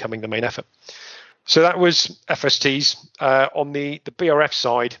was becoming the main effort. So that was FSTs. On the BRF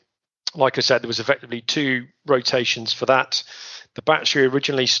side, like I said, there was effectively 2 rotations for that. The battery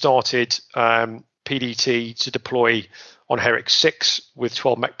originally started PDT to deploy on HERRICK 6 with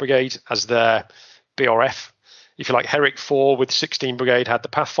 12 Mech Brigade as their BRF. If you like, HERRICK 4 with 16 Brigade had the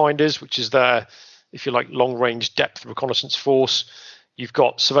Pathfinders, which is their, if you like, long-range depth reconnaissance force. You've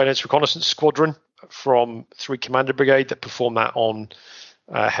got Surveillance Reconnaissance Squadron from 3 Commander Brigade that performed that on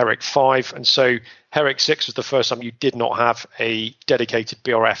HERRICK 5. And so HERRICK 6 was the first time you did not have a dedicated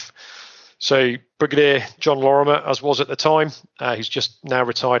BRF. So Brigadier John Lorimer, as was at the time, who's just now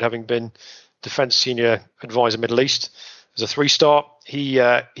retired, having been Defence Senior Advisor Middle East, as a 3-star, he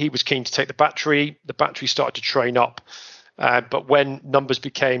was keen to take the battery. The battery started to train up, but when numbers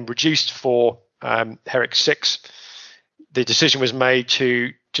became reduced for HERRICK 6, the decision was made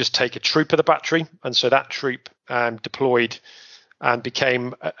to just take a troop of the battery, and so that troop deployed and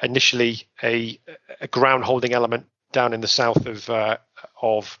became initially a ground holding element down in the south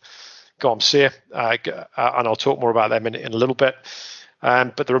of Garmsir, and I'll talk more about them in a little bit.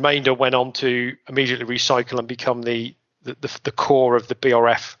 But the remainder went on to immediately recycle and become the core of the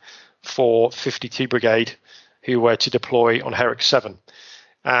BRF for 52 Brigade, who were to deploy on HERRICK 7.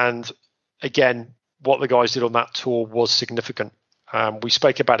 And again, what the guys did on that tour was significant. We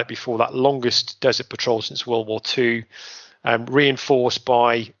spoke about it before, that longest desert patrol since World War II, reinforced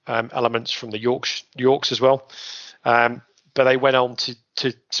by elements from the Yorks as well. But they went on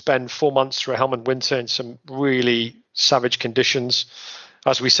to spend 4 months through a Helmand winter in some really savage conditions.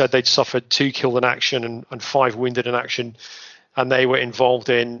 As we said, they'd suffered 2 killed in action and 5 wounded in action, and they were involved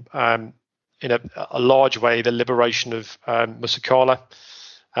in a large way the liberation of Musakala,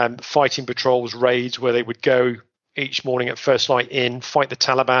 fighting patrols, raids where they would go each morning at first light in, fight the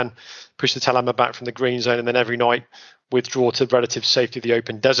Taliban, push the Taliban back from the green zone, and then every night withdraw to relative safety of the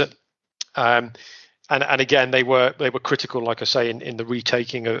open desert. And again, they were critical, like I say, in the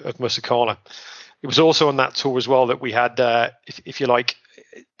retaking of Musakala. It was also on that tour as well that we had, if you like,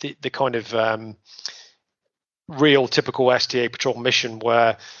 the kind of real typical STA patrol mission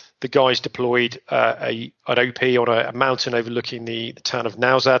where the guys deployed an OP on a mountain overlooking the town of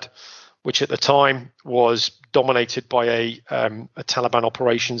Nowzad, which at the time was dominated by a Taliban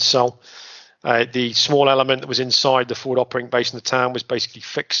operations cell. The small element that was inside the forward operating base in the town was basically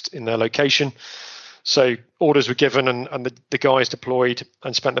fixed in their location. So orders were given and the guys deployed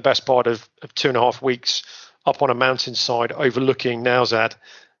and spent the best part of 2.5 weeks up on a mountainside overlooking Nowzad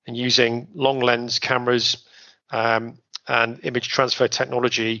and using long lens cameras and image transfer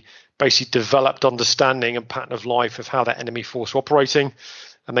technology, basically developed understanding and pattern of life of how that enemy force were operating,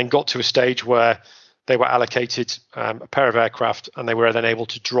 and then got to a stage where they were allocated a pair of aircraft and they were then able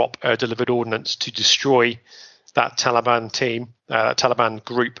to drop air-delivered ordnance to destroy that Taliban team, Taliban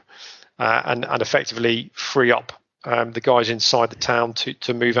group, and effectively free up the guys inside the town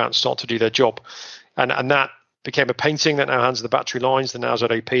to move out and start to do their job. And that became a painting that now hands the battery lines, the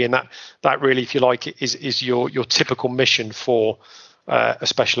Nowzad OP, and that really, if you like, is your typical mission for a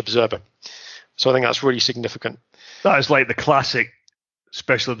special observer. So I think that's really significant. That is like the classic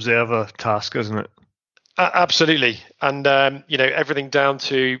special observer task, isn't it? Absolutely. And, everything down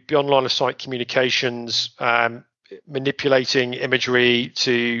to beyond line of sight communications, manipulating imagery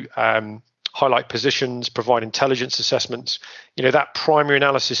to highlight positions, provide intelligence assessments, that primary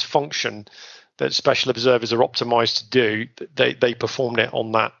analysis function that special observers are optimized to do, they performed it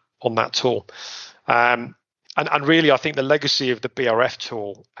on that tool. And really, I think the legacy of the BRF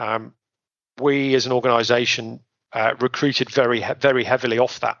tool, we as an organization recruited very, very heavily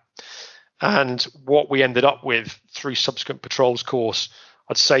off that. And what we ended up with through subsequent patrols course,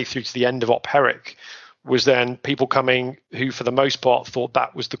 I'd say through to the end of Op HERRICK, was then people coming who, for the most part, thought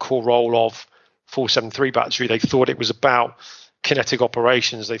that was the core role of 473 battery. They thought it was about kinetic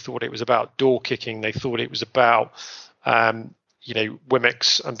operations. They thought it was about door kicking. They thought it was about,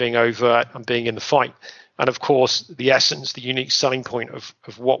 WMICs and being overt and being in the fight. And of course, the essence, the unique selling point of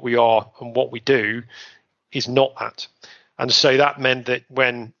what we are and what we do is not that. And so that meant that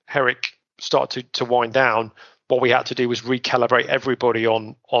when HERRICK started to wind down, what we had to do was recalibrate everybody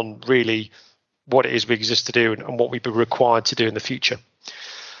on really what it is we exist to do and what we'd be required to do in the future.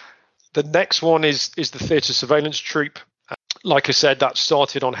 The next one is the theatre surveillance troop. Like I said, that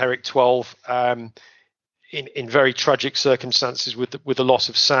started on HERRICK 12 in very tragic circumstances with the loss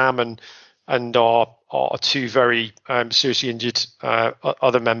of Sam and our 2 very seriously injured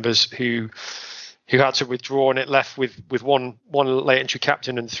other members who who had to withdraw, and it left with one late entry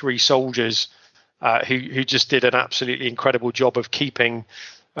captain and 3 soldiers who just did an absolutely incredible job of keeping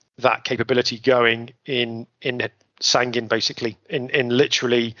that capability going in Sangin, basically in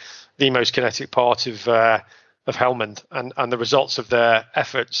literally the most kinetic part of Helmand, and the results of their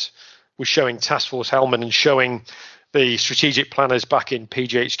efforts was showing Task Force Helmand and showing the strategic planners back in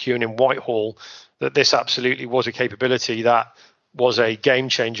PGHQ and in Whitehall that this absolutely was a capability that was a game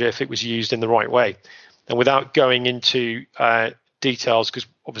changer if it was used in the right way. And without going into details, because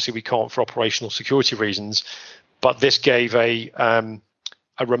obviously we can't for operational security reasons, but this gave a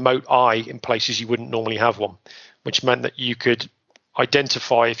remote eye in places you wouldn't normally have one, which meant that you could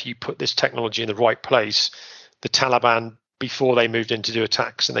identify, if you put this technology in the right place, the Taliban before they moved in to do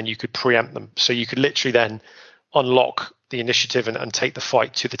attacks, and then you could preempt them. So you could literally then unlock the initiative and take the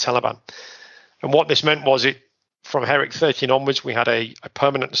fight to the Taliban. And what this meant was, from HERRICK 13 onwards, we had a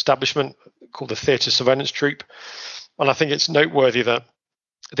permanent establishment called the Theatre Surveillance Troop. And I think it's noteworthy that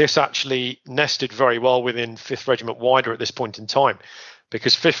this actually nested very well within 5th Regiment wider at this point in time,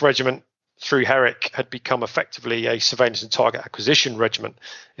 because 5th Regiment through HERRICK had become effectively a surveillance and target acquisition regiment.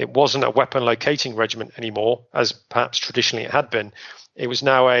 It wasn't a weapon locating regiment anymore, as perhaps traditionally it had been. It was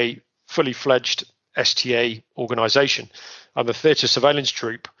now a fully fledged STA organisation. And the Theatre Surveillance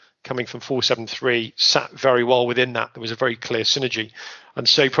Troop, coming from 473, sat very well within that. There was a very clear synergy. And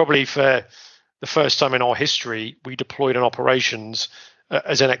so probably for the first time in our history, we deployed in operations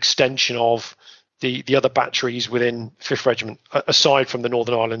as an extension of the other batteries within 5th Regiment, aside from the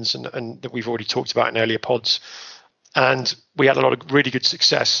Northern Islands and that we've already talked about in earlier pods. And we had a lot of really good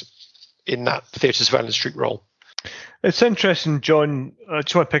success in that Theatre Surveillance Troop role. It's interesting, John. I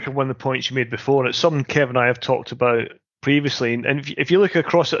just want to pick up one of the points you made before, and it's something Kev and I have talked about previously. And if you look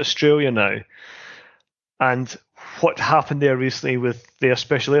across at Australia now, and what happened there recently with their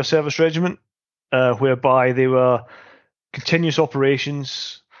Special Air Service Regiment, whereby they were continuous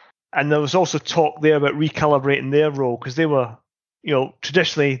operations, and there was also talk there about recalibrating their role, because they were,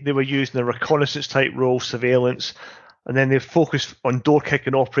 traditionally they were using a reconnaissance type role, surveillance, and then they focused on door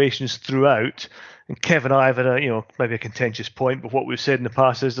kicking operations throughout. And Kev and I have had maybe a contentious point, but what we've said in the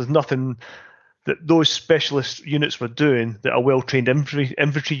past is there's nothing that those specialist units were doing that a well-trained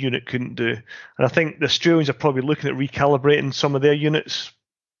infantry unit couldn't do. And I think the Australians are probably looking at recalibrating some of their units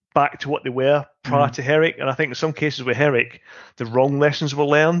back to what they were prior to HERRICK. And I think in some cases with HERRICK, the wrong lessons were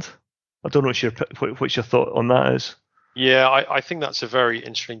learned. I don't know what your thought on that is. Yeah, I think that's a very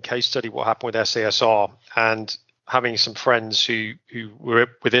interesting case study, what happened with SASR, and having some friends who were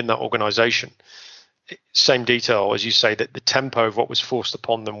within that organisation. Same detail, as you say, that the tempo of what was forced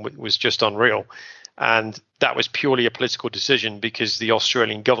upon them was just unreal. And that was purely a political decision, because the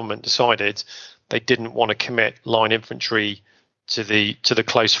Australian government decided they didn't want to commit line infantry to the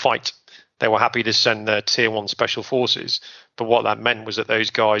close fight. They were happy to send their tier 1 special forces, but what that meant was that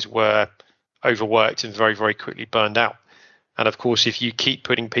those guys were overworked and very, very quickly burned out. And of course, if you keep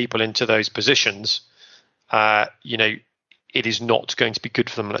putting people into those positions, it is not going to be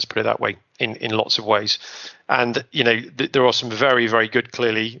good for them, let's put it that way, in lots of ways. And, there are some very, very good,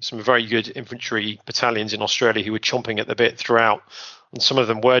 clearly, some very good infantry battalions in Australia who were chomping at the bit throughout. And some of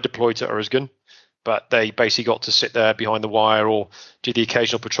them were deployed to Uruzgan, but they basically got to sit there behind the wire or do the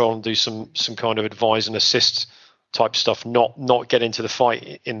occasional patrol and do some kind of advise and assist type stuff, not get into the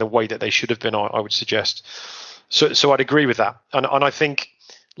fight in the way that they should have been, I would suggest. So I'd agree with that. And I think,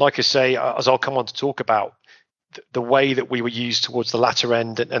 like I say, as I'll come on to talk about, the way that we were used towards the latter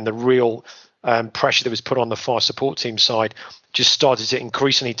end and the real pressure that was put on the fire support team side just started to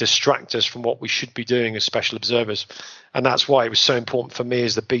increasingly distract us from what we should be doing as special observers. And that's why it was so important for me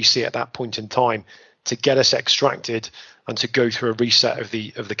as the BC at that point in time to get us extracted and to go through a reset of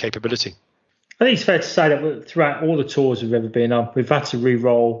the capability. I think it's fair to say that throughout all the tours we've ever been on, we've had to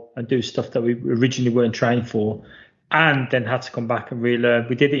re-roll and do stuff that we originally weren't trained for, and then had to come back and relearn.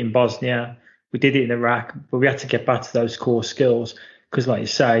 We did it in Bosnia, we did it in Iraq, but we had to get back to those core skills because, like you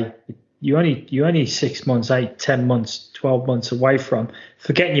say, you're only 6 months, 8, 10 months, 12 months away from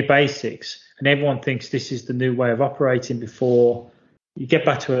forgetting your basics, and everyone thinks this is the new way of operating before you get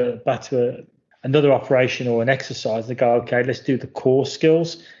back to another operation or an exercise. They go, okay, let's do the core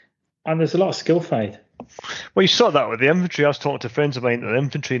skills, and there's a lot of skill fade. Well, you saw that with the infantry. I was talking to friends of mine in the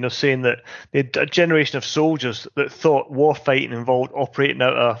infantry, and they're saying that they had a generation of soldiers that thought war fighting involved operating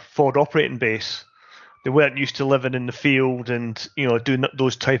out a forward operating base. They weren't used to living in the field and doing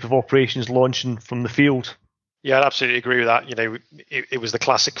those type of operations, launching from the field. Yeah, I'd absolutely agree with that. It was the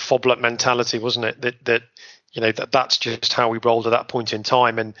classic FOBLET mentality, wasn't it? That's just how we rolled at that point in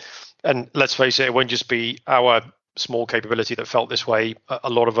time. And let's face it won't just be our small capability that felt this way. A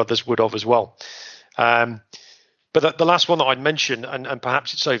lot of others would have as well. But the last one that I'd mention, and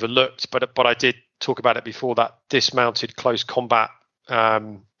perhaps it's overlooked, but I did talk about it before, that dismounted close combat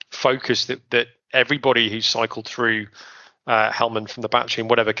focus that everybody who cycled through Helmand from the battery in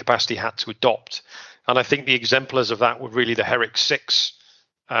whatever capacity had to adopt. And I think the exemplars of that were really the HERRICK 6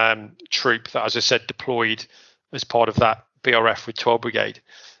 troop that, as I said, deployed as part of that BRF with 12 Brigade.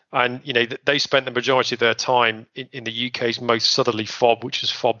 And, they spent the majority of their time in the UK's most southerly FOB, which is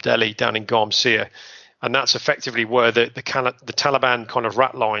FOB Delhi down in Garmsir. And that's effectively where the Taliban kind of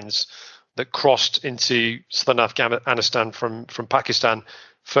rat lines that crossed into southern Afghanistan from Pakistan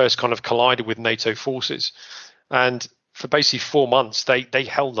first kind of collided with NATO forces. And for basically 4 months, they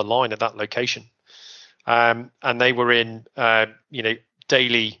held the line at that location. And they were in,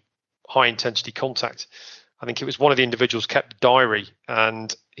 daily high intensity contact. I think it was one of the individuals kept a diary,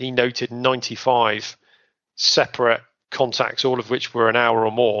 and he noted 95 separate contacts, all of which were an hour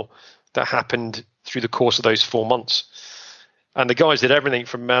or more, that happened through the course of those 4 months. And the guys did everything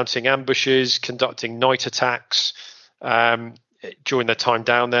from mounting ambushes, conducting night attacks during their time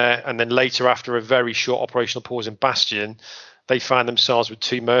down there. And then later, after a very short operational pause in Bastion, they found themselves with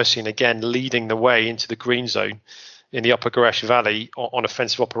 2 Mercy and again leading the way into the green zone in the Upper Garesh Valley on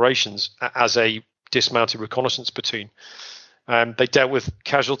offensive operations as a dismounted reconnaissance platoon. They dealt with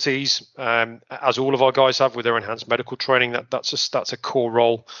casualties, as all of our guys have with their enhanced medical training. That's a core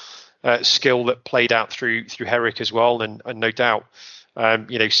role. Skill that played out through HERRICK as well, and no doubt,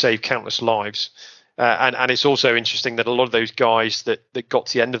 saved countless lives. And it's also interesting that a lot of those guys that got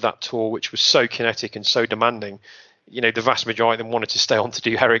to the end of that tour, which was so kinetic and so demanding, the vast majority of them wanted to stay on to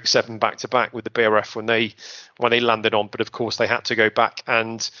do HERRICK 7 back to back with the BRF when they landed on. But of course, they had to go back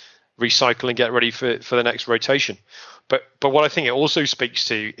and recycle and get ready for the next rotation. But what I think it also speaks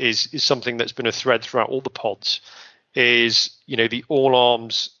to is something that's been a thread throughout all the pods. Is the all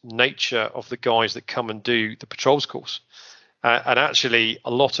arms nature of the guys that come and do the patrols course, and actually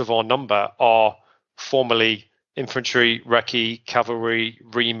a lot of our number are formerly infantry, recce, cavalry,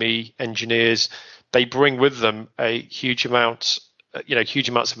 REME engineers. They bring with them a huge amounts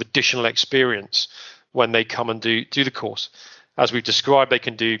of additional experience when they come and do the course. As we've described, they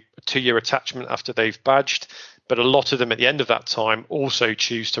can do a 2-year attachment after they've badged, but a lot of them at the end of that time also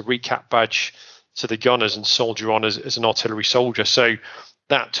choose to recap badge to the gunners and soldier on as an artillery soldier. So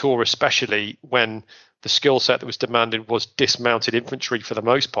that tour, especially when the skill set that was demanded was dismounted infantry for the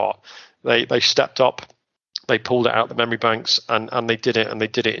most part, they stepped up, they pulled it out the memory banks, and they did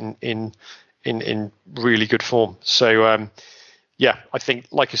it in really good form. So I think,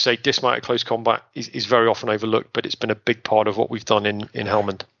 like I say, dismounted close combat is very often overlooked, but it's been a big part of what we've done in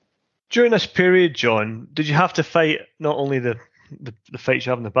Helmand. During this period, John, did you have to fight not only the fights you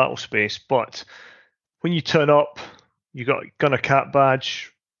have in the battle space, but when you turn up, you got gunner cap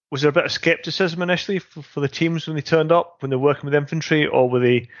badge? Was there a bit of skepticism initially for the teams when they turned up, when they're working with infantry, or were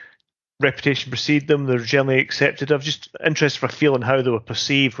the reputation precede them, they're generally accepted? I'm just interested for a feeling how they were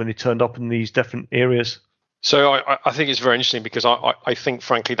perceived when they turned up in these different areas. So I think it's very interesting because I think,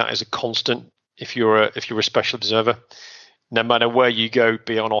 frankly, that is a constant if you're a special observer. No matter where you go,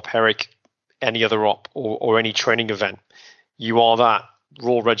 be on op HERRICK, any other op, or any training event, you are that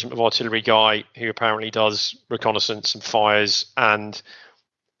Royal Regiment of Artillery guy who apparently does reconnaissance and fires, and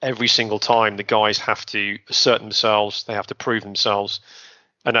every single time the guys have to assert themselves, they have to prove themselves.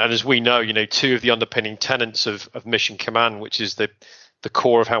 And as we know, 2 of the underpinning tenets of mission command, which is the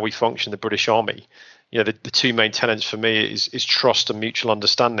core of how we function, the British Army, the 2 main tenets for me is trust and mutual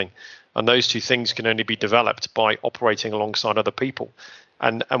understanding. And those 2 things can only be developed by operating alongside other people.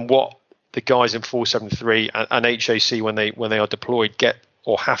 And what the guys in 473 and HAC when they are deployed get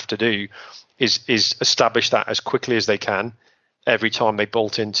or have to do is establish that as quickly as they can every time they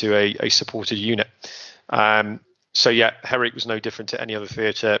bolt into a supported unit. So HERRICK was no different to any other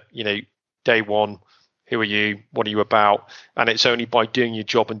theatre. Day one, who are you? What are you about? And it's only by doing your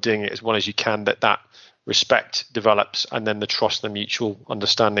job and doing it as well as you can that respect develops, and then the trust and the mutual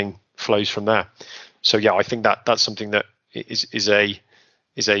understanding flows from there. So I think that's something that is a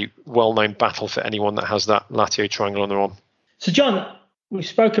well-known battle for anyone that has that Latio triangle on their arm. So, John, we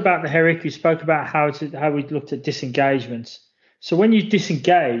spoke about the HERRICK. We spoke about how we looked at disengagement. So, when you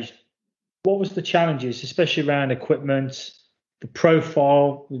disengaged, what was the challenges, especially around equipment, the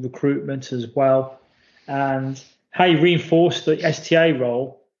profile, the recruitment as well, and how you reinforced the STA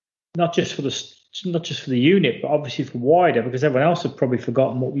role, not just for the unit, but obviously for wider, because everyone else had probably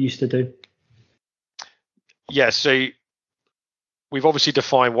forgotten what we used to do. Yeah, so we've obviously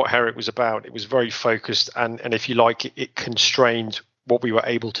defined what HERRICK was about. It was very focused, and if you like, it constrained what we were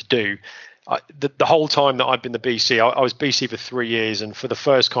able to do. The whole time that I've been the BC, I was BC for 3 years, and for the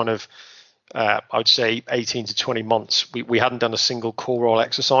first kind of I would say 18 to 20 months, we hadn't done a single core role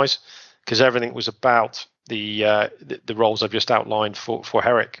exercise because everything was about the roles I've just outlined for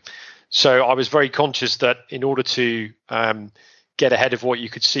HERRICK. So I was very conscious that in order to get ahead of what you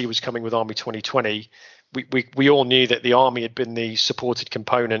could see was coming with Army 2020, we all knew that the Army had been the supported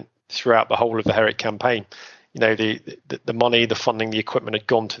component throughout the whole of the HERRICK campaign. The money, the funding, the equipment had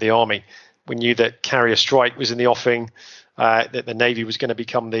gone to the Army. We knew that carrier strike was in the offing, that the Navy was going to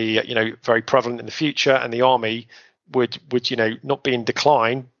become very prevalent in the future, and the Army would not be in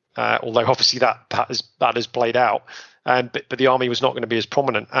decline, although obviously that has played out. But the Army was not going to be as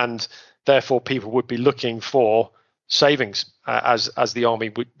prominent, and therefore people would be looking for savings as the Army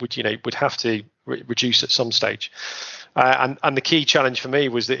would have to reduce at some stage. And the key challenge for me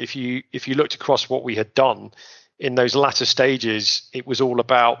was that if you looked across what we had done in those latter stages, it was all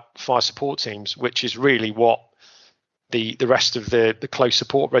about fire support teams, which is really what the rest of the close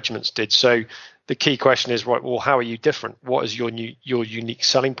support regiments did. So the key question is, right, well, how are you different? What is your unique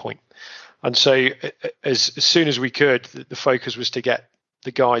selling point? And so as soon as we could, the focus was to get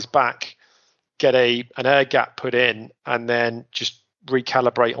the guys back, get an air gap put in, and then just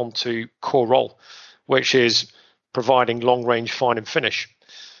recalibrate onto core role, which is providing long range find and finish.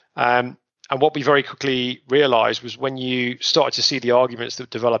 And what we very quickly realized was when you started to see the arguments that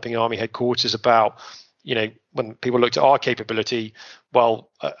were developing Army headquarters about, when people looked at our capability, well,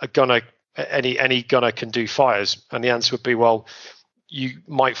 any gunner can do fires. And the answer would be, well, you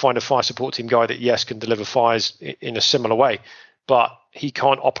might find a fire support team guy that, yes, can deliver fires in a similar way, but he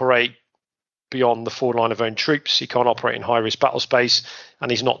can't operate beyond the forward line of own troops. He can't operate in high risk battle space,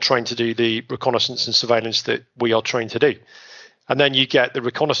 and he's not trained to do the reconnaissance and surveillance that we are trained to do. And then you get the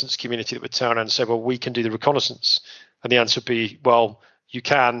reconnaissance community that would turn around and say, well, we can do the reconnaissance. And the answer would be, well, you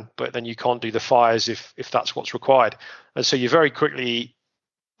can, but then you can't do the fires if that's what's required. And so you very quickly,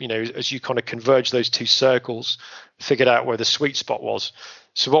 as you kind of converge those two circles, figured out where the sweet spot was.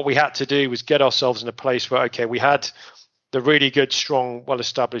 So what we had to do was get ourselves in a place where, okay, we had the really good, strong,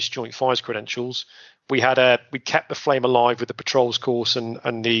 well-established joint fires credentials. We kept the flame alive with the patrols course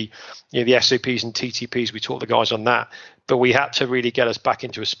and the SOPs and TTPs. We taught the guys on that, but we had to really get us back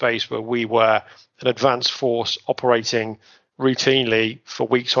into a space where we were an advanced force operating routinely for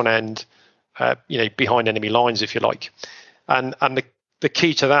weeks on end, behind enemy lines, if you like. And the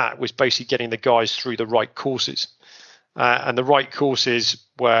key to that was basically getting the guys through the right courses, and the right courses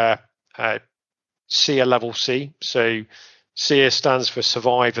were SEER level C. So SEER stands for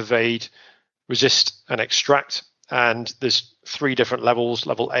survive, evade, resist, and extract. And there's 3 different levels: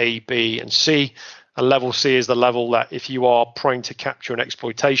 level A, B, and C. And level C is the level that if you are prone to capture and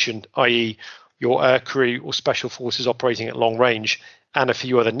exploitation, i.e. your air crew or special forces operating at long range, and a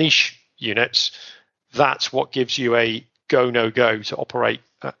few other niche units, that's what gives you a go, no go to operate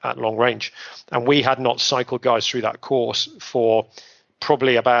at long range. And we had not cycled guys through that course for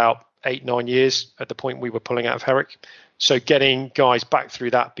probably about 8-9 years at the point we were pulling out of HERRICK. So getting guys back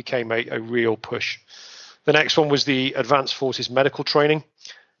through that became a real push. The next one was the Advanced Forces medical training,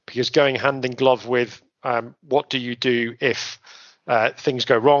 because going hand in glove with what do you do if things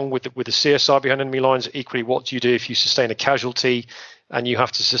go wrong with the CSR behind enemy lines, equally what do you do if you sustain a casualty and you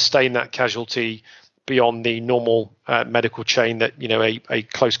have to sustain that casualty beyond the normal medical chain that a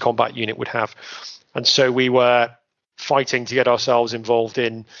close combat unit would have. And so we were fighting to get ourselves involved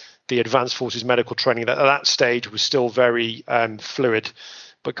in the Advanced Forces medical training that at that stage was still very fluid,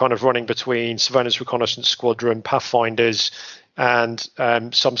 but kind of running between surveillance reconnaissance squadron, pathfinders, and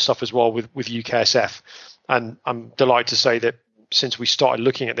some stuff as well with UKSF. And I'm delighted to say that since we started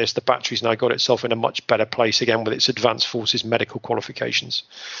looking at this, the battery's now got itself in a much better place again with its Advanced Forces medical qualifications.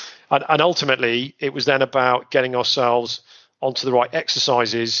 And ultimately, it was then about getting ourselves onto the right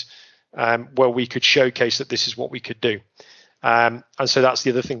exercises where we could showcase that this is what we could do. And so that's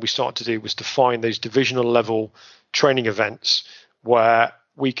the other thing we started to do, was to find those divisional level training events where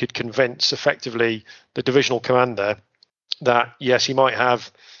we could convince effectively the divisional commander that, yes, he might have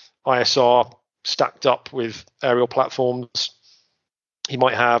ISR stacked up with aerial platforms, he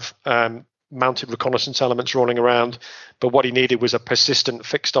might have mounted reconnaissance elements rolling around, but what he needed was a persistent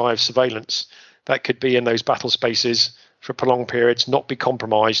fixed eye of surveillance that could be in those battle spaces for prolonged periods, not be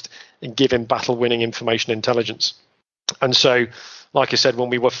compromised, and give him battle-winning information intelligence. And so, like I said, when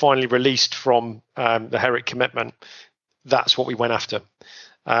we were finally released from the HERRICK commitment, that's what we went after.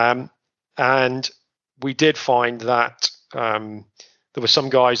 And we did find that there were some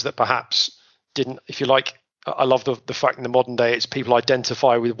guys that perhaps didn't, if you like, I love the fact in the modern day it's people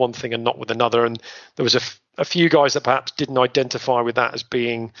identify with one thing and not with another. And there was a few guys that perhaps didn't identify with that as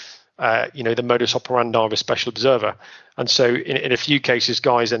being the modus operandi of a special observer. And so in a few cases,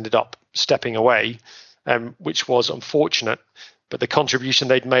 guys ended up stepping away, which was unfortunate. But the contribution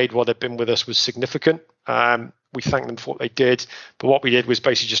they'd made while they'd been with us was significant. We thanked them for what they did. But what we did was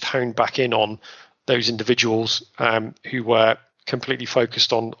basically just hone back in on those individuals who were completely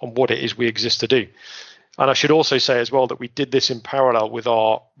focused on what it is we exist to do. And I should also say as well that we did this in parallel with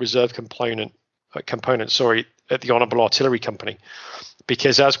our reserve component at the Honourable Artillery Company,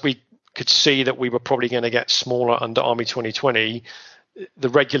 because as we could see that we were probably going to get smaller under Army 2020, the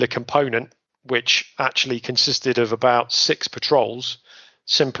regular component, which actually consisted of about 6 patrols,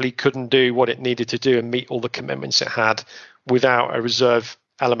 simply couldn't do what it needed to do and meet all the commitments it had without a reserve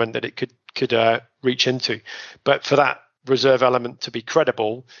element that it could reach into. But for that reserve element to be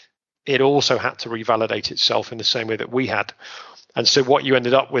credible, it also had to revalidate itself in the same way that we had. And so what you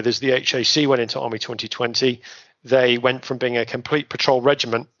ended up with is the HAC went into Army 2020. They went from being a complete patrol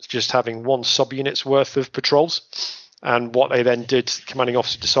regiment to just having 1 subunit's worth of patrols. And what they then did, the commanding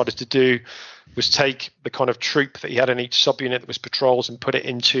officer decided to do, was take the kind of troop that he had in each subunit that was patrols and put it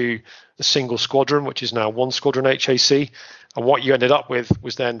into a single squadron, which is now 1 squadron HAC. And what you ended up with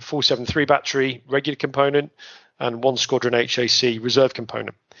was then 473 battery regular component and 1 squadron HAC reserve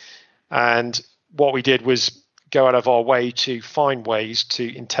component. And what we did was go out of our way to find ways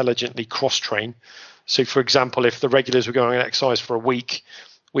to intelligently cross-train. So, for example, if the regulars were going on exercise for a week,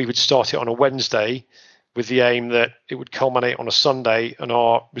 we would start it on a Wednesday with the aim that it would culminate on a Sunday and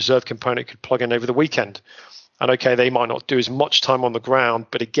our reserve component could plug in over the weekend. And okay, they might not do as much time on the ground,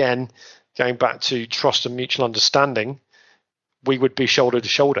 but again, going back to trust and mutual understanding, we would be shoulder to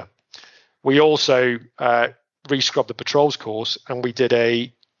shoulder. We also re-scrubbed the patrols course, and we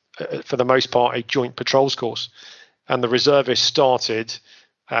did for the most part, a joint patrols course. And the reservists started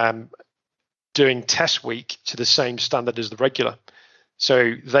doing test week to the same standard as the regular.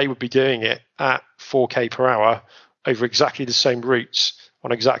 So they would be doing it at 4K per hour over exactly the same routes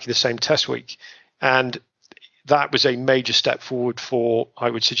on exactly the same test week. And that was a major step forward for,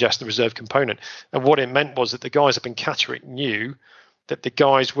 I would suggest, the reserve component. And what it meant was that the guys up in Catterick knew that the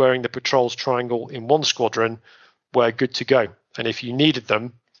guys wearing the patrols triangle in 1 squadron were good to go. And if you needed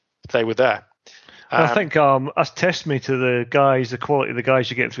them, they were there. I think that's testimony to the quality of the guys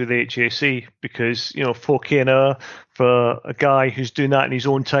you get through the HAC, because 4K an hour for a guy who's doing that in his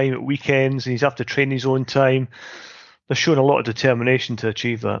own time at weekends, and he's have to train his own time. They're showing a lot of determination to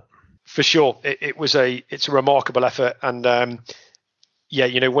achieve that. For sure, it's a remarkable effort, and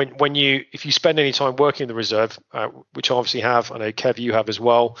if you spend any time working in the reserve, which I obviously have, I know Kev, you have as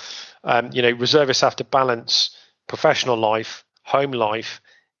well. Reservists have to balance professional life, home life,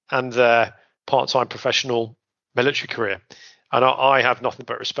 and their part-time professional military career. And I have nothing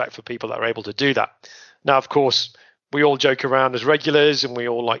but respect for people that are able to do that. Now, of course, we all joke around as regulars, and we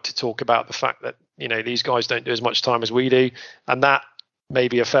all like to talk about the fact that, these guys don't do as much time as we do. And that may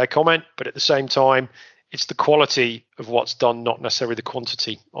be a fair comment, but at the same time, it's the quality of what's done, not necessarily the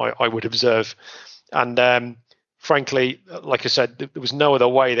quantity, I would observe. And frankly, like I said, there was no other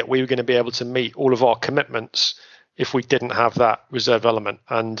way that we were going to be able to meet all of our commitments if we didn't have that reserve element.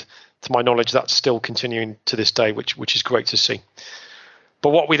 And to my knowledge, that's still continuing to this day, which is great to see.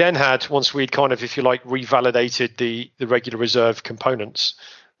 But what we then had, once we'd kind of, if you like, revalidated the regular reserve components,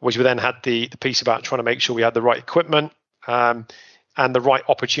 was we then had the piece about trying to make sure we had the right equipment and the right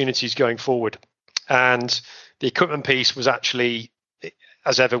opportunities going forward. And the equipment piece was actually,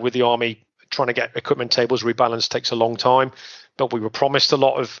 as ever with the Army, trying to get equipment tables rebalanced takes a long time. But we were promised a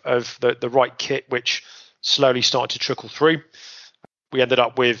lot of the right kit, which slowly started to trickle through. We ended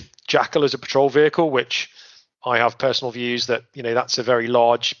up with Jackal as a patrol vehicle, which I have personal views that, that's a very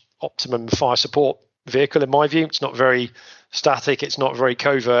large optimum fire support vehicle in my view. It's not very static, it's not very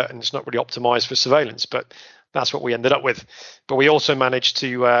covert, and it's not really optimized for surveillance, but that's what we ended up with. But we also managed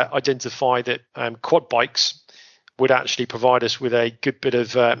to identify that quad bikes would actually provide us with a good bit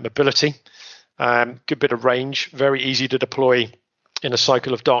of mobility, good bit of range, very easy to deploy in a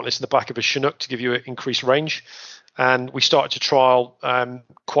cycle of darkness in the back of a Chinook to give you an increased range. And we started to trial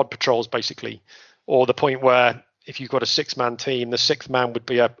quad patrols, basically, or the point where if you've got a 6-man team, the 6th man would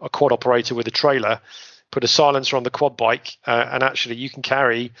be a quad operator with a trailer, put a silencer on the quad bike, and actually you can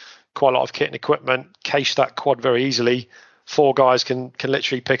carry quite a lot of kit and equipment, cache that quad very easily. 4 guys can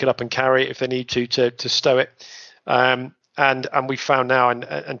literally pick it up and carry it if they need to stow it. And we found now,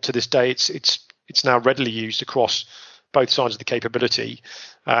 and to this day, it's now readily used across both sides of the capability.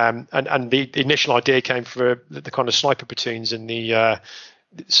 And the initial idea came for the kind of sniper platoons and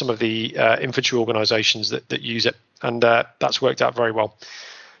some of the infantry organizations that use it. And that's worked out very well.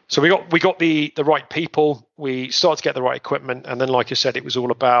 So we got the right people. We started to get the right equipment, and then, like I said, it was all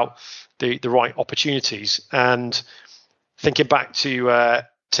about the right opportunities. And thinking back to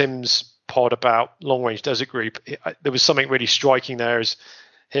Tim's pod about Long Range Desert Group, there was something really striking there, as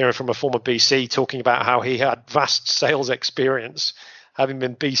hearing from a former BC talking about how he had vast sales experience, having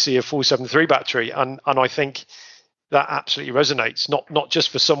been BC of 473 battery, and I think that absolutely resonates, not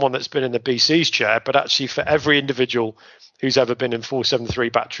just for someone that's been in the BC's chair, but actually for every individual who's ever been in 473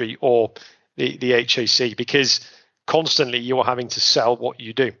 battery or the HAC, because constantly you're having to sell what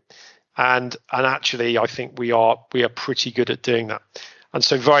you do. And actually, I think we are pretty good at doing that. And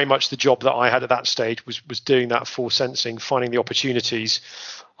so very much the job that I had at that stage was doing that force sensing, finding the opportunities.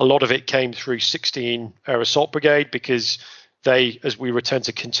 A lot of it came through 16 Air Assault Brigade, because they, as we returned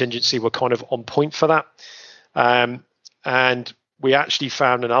to contingency, were kind of on point for that. And we actually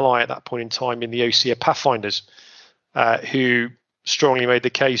found an ally at that point in time in the OCA Pathfinders, who strongly made the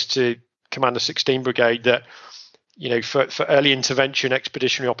case to Commander 16 Brigade that, for early intervention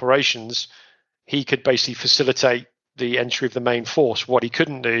expeditionary operations, he could basically facilitate the entry of the main force. What he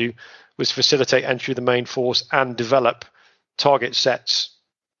couldn't do was facilitate entry of the main force and develop target sets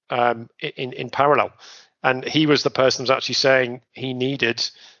in parallel. And he was the person who was actually saying he needed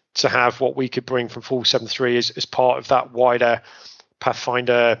to have what we could bring from 473 as part of that wider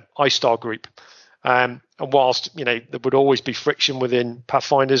Pathfinder I-Star group. And whilst there would always be friction within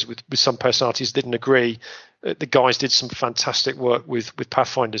Pathfinders with some personalities that didn't agree, the guys did some fantastic work with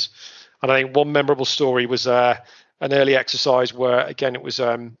Pathfinders. And I think one memorable story was an early exercise where, again, it was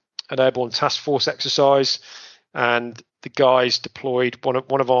an airborne task force exercise, and the guys deployed.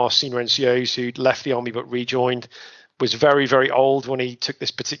 One of our senior NCOs who'd left the army but rejoined was very, very old when he took this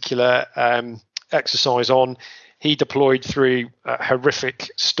particular exercise on. He deployed through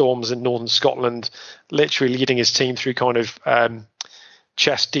horrific storms in northern Scotland, literally leading his team through kind of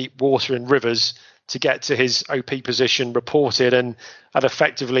chest-deep water and rivers to get to his OP position, reported, and had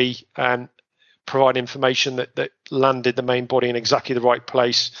effectively provide information that landed the main body in exactly the right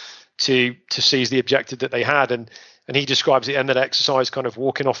place to seize the objective that they had. And he describes the end of the exercise kind of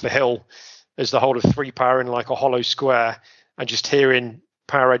walking off the hill as the whole of 3 power in like a hollow square, and just hearing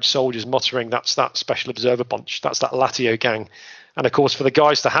Power Edge soldiers muttering, "That's that Special Observer bunch, that's that Latio gang." And of course, for the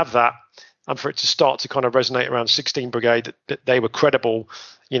guys to have that, and for it to start to kind of resonate around 16 Brigade, that they were credible,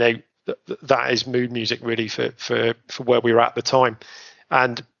 that is mood music really for where we were at the time.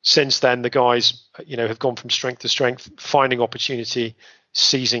 And since then, the guys, have gone from strength to strength, finding opportunity,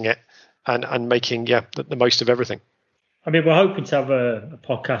 seizing it, and making the most of everything. I mean, we're hoping to have a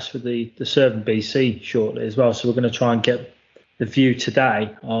podcast with the Serving BC shortly as well. So we're going to try and get the view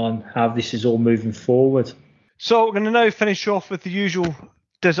today on how this is all moving forward. So we're going to now finish off with the usual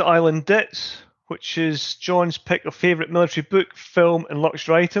Desert Island Dits, which is John's pick of favourite military book, film and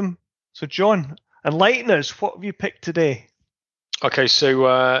luxury item. So John, enlighten us. What have you picked today? Okay,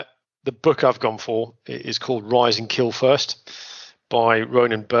 so the book I've gone for is called Rise and Kill First by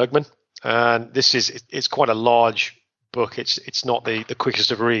Ronan Bergman. And it's quite a large book. It's not the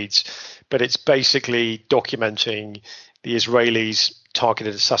quickest of reads, but it's basically documenting the Israelis'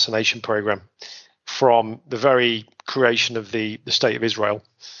 targeted assassination program from the very creation of the state of Israel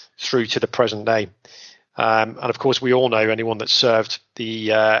through to the present day. And of course, we all know, anyone that served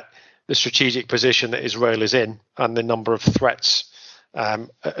the strategic position that Israel is in, and the number of threats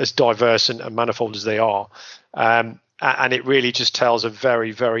as diverse and manifold as they are. And it really just tells a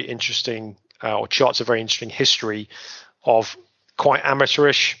very, very interesting, or charts a very interesting history of quite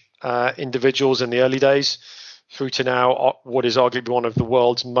amateurish individuals in the early days through to now what is arguably one of the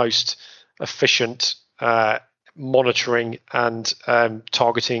world's most efficient monitoring and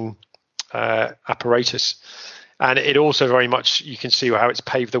targeting apparatus. And it also very much, you can see how it's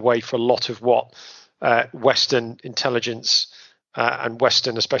paved the way for a lot of what Western intelligence and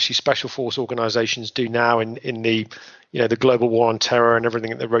Western, especially special force organizations, do now in the the global war on terror and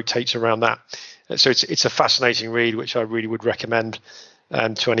everything that rotates around that. So it's a fascinating read, which I really would recommend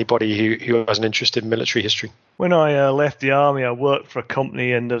to anybody who has an interest in military history. When I left the army, I worked for a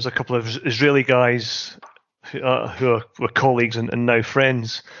company, and there was a couple of Israeli guys who were colleagues and now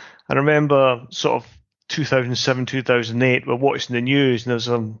friends. And I remember sort of 2007, 2008, we're watching the news, and there's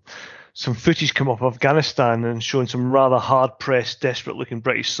some footage come up of Afghanistan and showing some rather hard-pressed, desperate-looking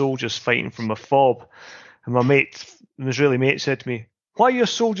British soldiers fighting from a fob. And my mate, an Israeli mate, said to me, "Why are your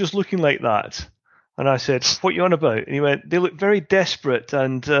soldiers looking like that?" And I said, "What are you on about?" And he went, "They look very desperate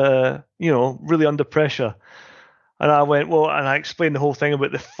and, really under pressure." And I went, well, and I explained the whole thing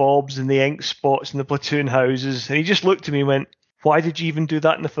about the fobs and the ink spots and the platoon houses. And he just looked at me and went, why did you even do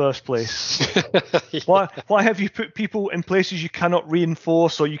that in the first place? Yeah. Why have you put people in places you cannot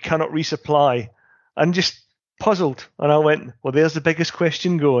reinforce or you cannot resupply? And just puzzled. And I went, well, there's the biggest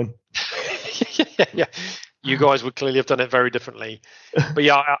question going. Yeah. You guys would clearly have done it very differently. But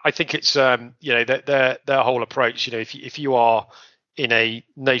yeah, I think it's their whole approach. If you are in a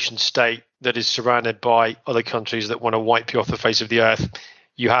nation state that is surrounded by other countries that want to wipe you off the face of the earth,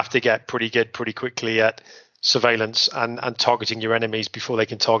 you have to get pretty good pretty quickly at surveillance and targeting your enemies before they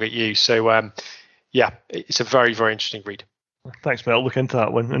can target you. So it's a very, very interesting read. Thanks, mate. I'll look into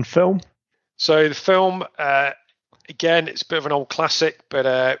that one. And film? So the film, again, it's a bit of an old classic,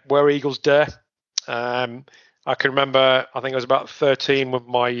 but Where Eagles Dare. I can remember, I think I was about 13 when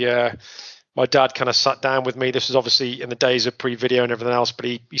my dad kind of sat down with me. This was obviously in the days of pre-video and everything else, but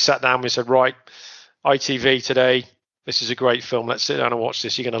he sat down and said, right, ITV today, this is a great film. Let's sit down and watch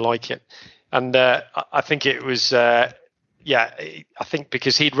this. You're going to like it. And I think it was, I think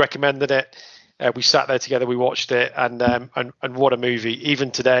because he'd recommended it, we sat there together, we watched it, and what a movie.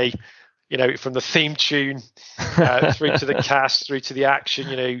 Even today, from the theme tune through to the cast, through to the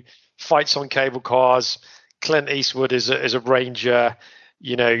action, fights on cable cars, Clint Eastwood is a ranger.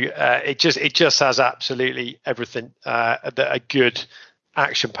 It just has absolutely everything that a good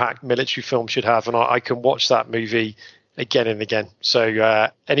action-packed military film should have, and I can watch that movie again and again. So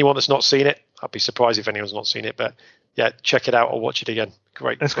anyone that's not seen it, I'd be surprised if anyone's not seen it, but yeah, check it out or watch it again.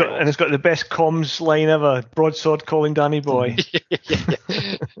 Great. It's got the best comms line ever. Broadsword calling Danny Boy.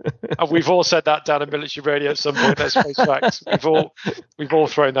 Yeah. And we've all said that down in military radio at some point. Let's face facts. We've all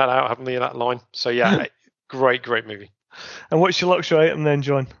thrown that out, haven't we, in that line? So yeah, great movie. And what's your luxury item then,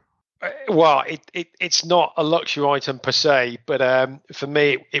 John? Well, it's not a luxury item per se, but for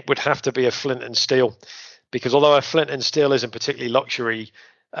me, it would have to be a flint and steel, because although a flint and steel isn't particularly luxury,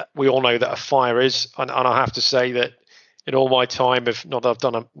 we all know that a fire is, and I have to say that in all my time, not that I've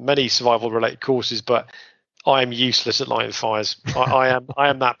done many survival-related courses, but I am useless at lighting fires. I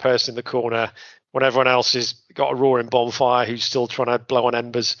am that person in the corner when everyone else has got a roaring bonfire who's still trying to blow on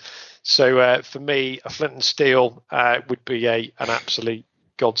embers. So for me, a flint and steel would be an absolute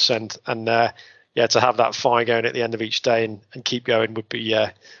godsend, and to have that fire going at the end of each day and keep going would be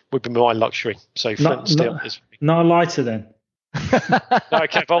my luxury. So flint and steel is not a lighter then. No,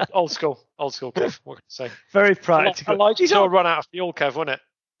 Kev, old school, Kev. What can I say? Very practical. A lighter will run out of fuel, Kev, wouldn't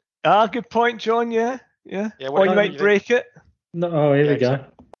it? Good point, John. Yeah. Or you might break it. No, here we go.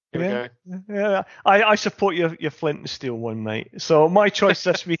 Yeah. I support your flint and steel one, mate. So my choice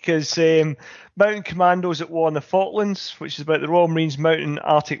this week is Mountain Commandos at War in the Falklands, which is about the Royal Marines Mountain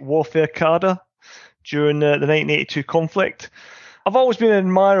Arctic Warfare Cadre during the 1982 conflict. I've always been an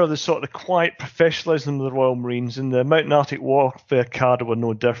admirer of the sort of the quiet professionalism of the Royal Marines, and the Mountain Arctic Warfare Cadre were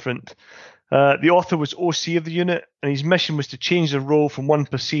no different. The author was OC of the unit, and his mission was to change the role from one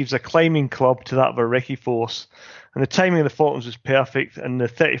perceived as a climbing club to that of a recce force. And the timing of the Falklands was perfect, and the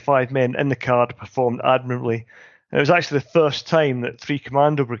 35 men in the Cadre performed admirably. And it was actually the first time that 3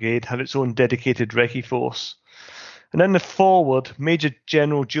 Commando Brigade had its own dedicated recce force. And in the foreword, Major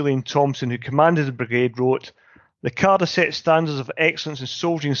General Julian Thompson, who commanded the brigade, wrote, "The Cadre set standards of excellence in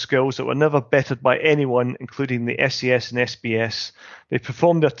soldiering skills that were never bettered by anyone, including the SAS and SBS. They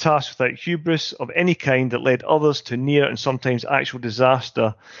performed their tasks without hubris of any kind that led others to near and sometimes actual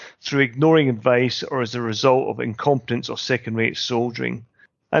disaster through ignoring advice or as a result of incompetence or second-rate soldiering."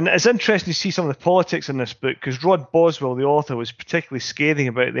 And it's interesting to see some of the politics in this book, because Rod Boswell, the author, was particularly scathing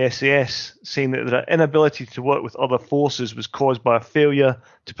about the SAS, saying that their inability to work with other forces was caused by a failure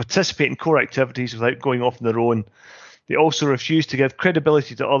to participate in core activities without going off on their own. They also refused to give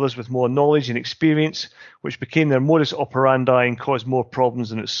credibility to others with more knowledge and experience, which became their modus operandi and caused more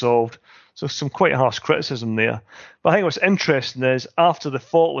problems than it solved. So some quite harsh criticism there. But I think what's interesting is, after the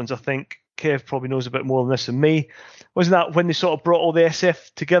Falklands, I think Kev probably knows a bit more than this than me, wasn't that when they sort of brought all the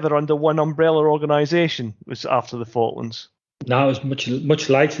SF together under one umbrella organisation? It was after the Falklands. No, it was much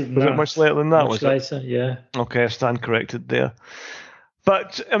later than that. Was it much later than that? Much later, yeah. Okay, I stand corrected there.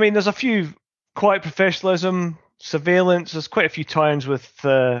 But, I mean, there's a few quiet professionalism, surveillance. There's quite a few tie-ins with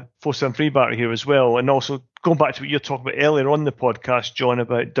 473 Battery here as well. And also, going back to what you were talking about earlier on the podcast, John,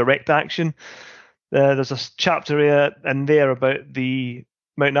 about direct action. There's a chapter in there about the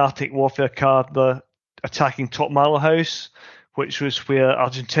Mountain Arctic Warfare Cadre attacking Top Malo House, which was where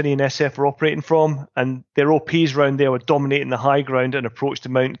Argentinian SF were operating from, and their OPs around there were dominating the high ground and approach to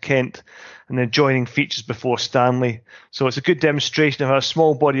Mount Kent, and then joining features before Stanley. So it's a good demonstration of how a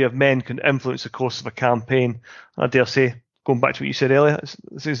small body of men can influence the course of a campaign. I dare say, going back to what you said earlier, it's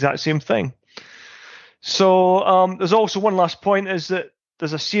the exact same thing. So there's also one last point, is that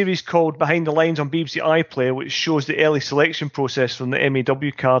there's a series called Behind the Lines on BBC iPlayer, which shows the early selection process from the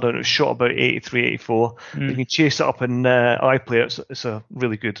MAW card, and it was shot about 83, 84. You can chase it up in iPlayer. It's a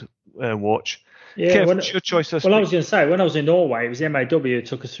really good watch. Yeah, Kev, what's your choice this week? I was going to say, when I was in Norway, it was the MAW who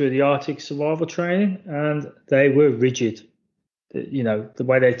took us through the Arctic survival training, and they were rigid. You know, the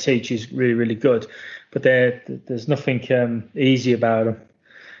way they teach is really, really good, but there's nothing easy about them.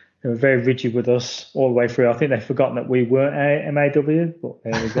 They were very rigid with us all the way through. I think they've forgotten that we weren't a MAW, but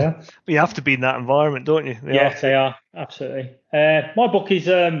there we go. But you have to be in that environment, don't you? They are, absolutely. My book is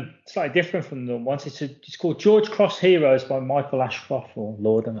slightly different from the ones. It's called George Cross Heroes by Michael Ashcroft, or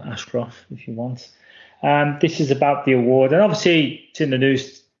Lord Ashcroft, if you want. This is about the award. And obviously, it's in the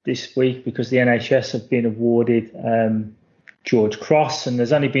news this week because the NHS have been awarded George Cross, and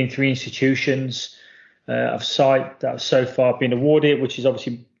there's only been 3 institutions of sight that have so far been awarded, which is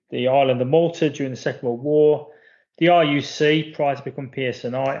obviously the Ireland and Malta during the Second World War, the RUC prior to becoming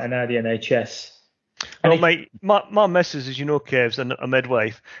PSNI, and now the NHS. Well, mate, my missus, as you know, Kev's a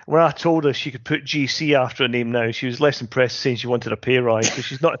midwife. When I told her she could put GC after her name now, she was less impressed, saying she wanted a pay rise. So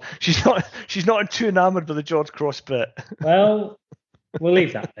she's not too enamoured with the George Cross bit. Well, we'll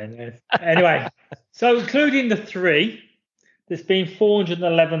leave that then. Anyway, so including the 3. There's been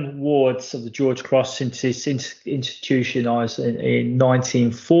 411 awards of the George Cross since it's institutionalised in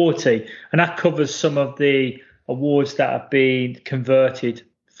 1940. And that covers some of the awards that have been converted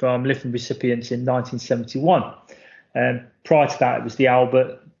from living recipients in 1971. Prior to that, it was the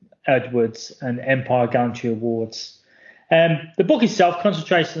Albert, Edwards and Empire Gallantry Awards. The book itself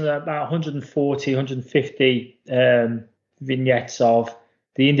concentrates on about 150 vignettes of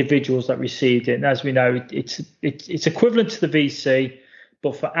the individuals that received it. And as we know, it's equivalent to the VC,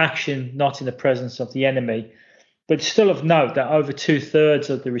 but for action not in the presence of the enemy. But still of note that over 2/3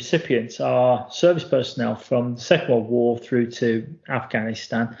 of the recipients are service personnel from the Second World War through to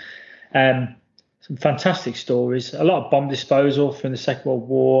Afghanistan. Some fantastic stories, a lot of bomb disposal from the Second World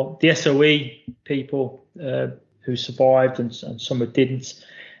War, the SOE people who survived and some who didn't,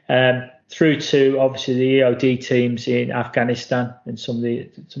 through to obviously the EOD teams in Afghanistan and some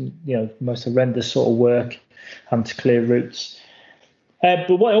most horrendous sort of work, having to clear routes. But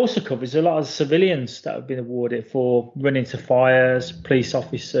what it also covers a lot of civilians that have been awarded for running to fires, police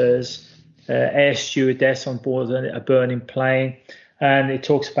officers, air stewardess on board a burning plane. And it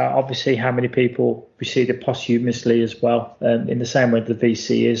talks about obviously how many people received it posthumously as well. In the same way the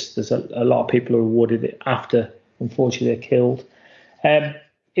VC is, there's a lot of people who are awarded it after, unfortunately, they're killed.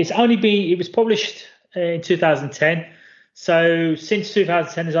 It was published in 2010. So since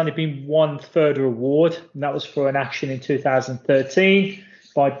 2010, there's only been one further award, and that was for an action in 2013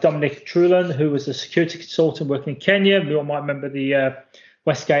 by Dominic Trulin, who was a security consultant working in Kenya. We all might remember the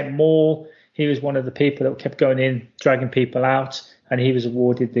Westgate Mall. He was one of the people that kept going in, dragging people out, and he was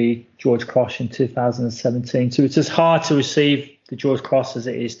awarded the George Cross in 2017. So it's as hard to receive the George Cross as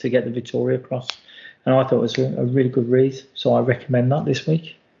it is to get the Victoria Cross. And I thought it was a really good read, so I recommend that this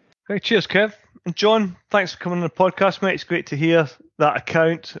week. Okay, cheers, Kev. And John, thanks for coming on the podcast, mate. It's great to hear that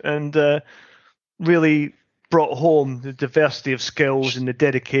account, and really brought home the diversity of skills and the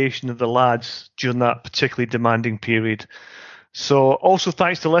dedication of the lads during that particularly demanding period. So also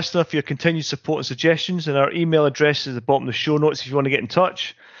thanks to listener for your continued support and suggestions, and our email address is at the bottom of the show notes if you want to get in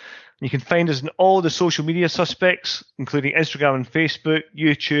touch. You can find us on all the social media suspects, including Instagram and Facebook,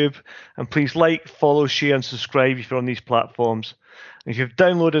 YouTube, and please like, follow, share and subscribe if you're on these platforms. And if you've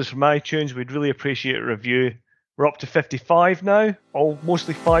downloaded us from iTunes, we'd really appreciate a review. We're up to 55 now, all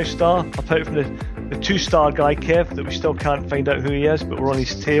mostly 5-star, apart from the 2-star guy, Kev, that we still can't find out who he is, but we're on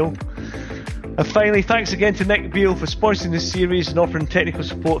his tail. And finally, thanks again to Nick Beale for sponsoring this series and offering technical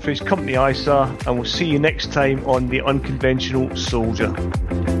support for his company ISAR, and we'll see you next time on The Unconventional Soldier.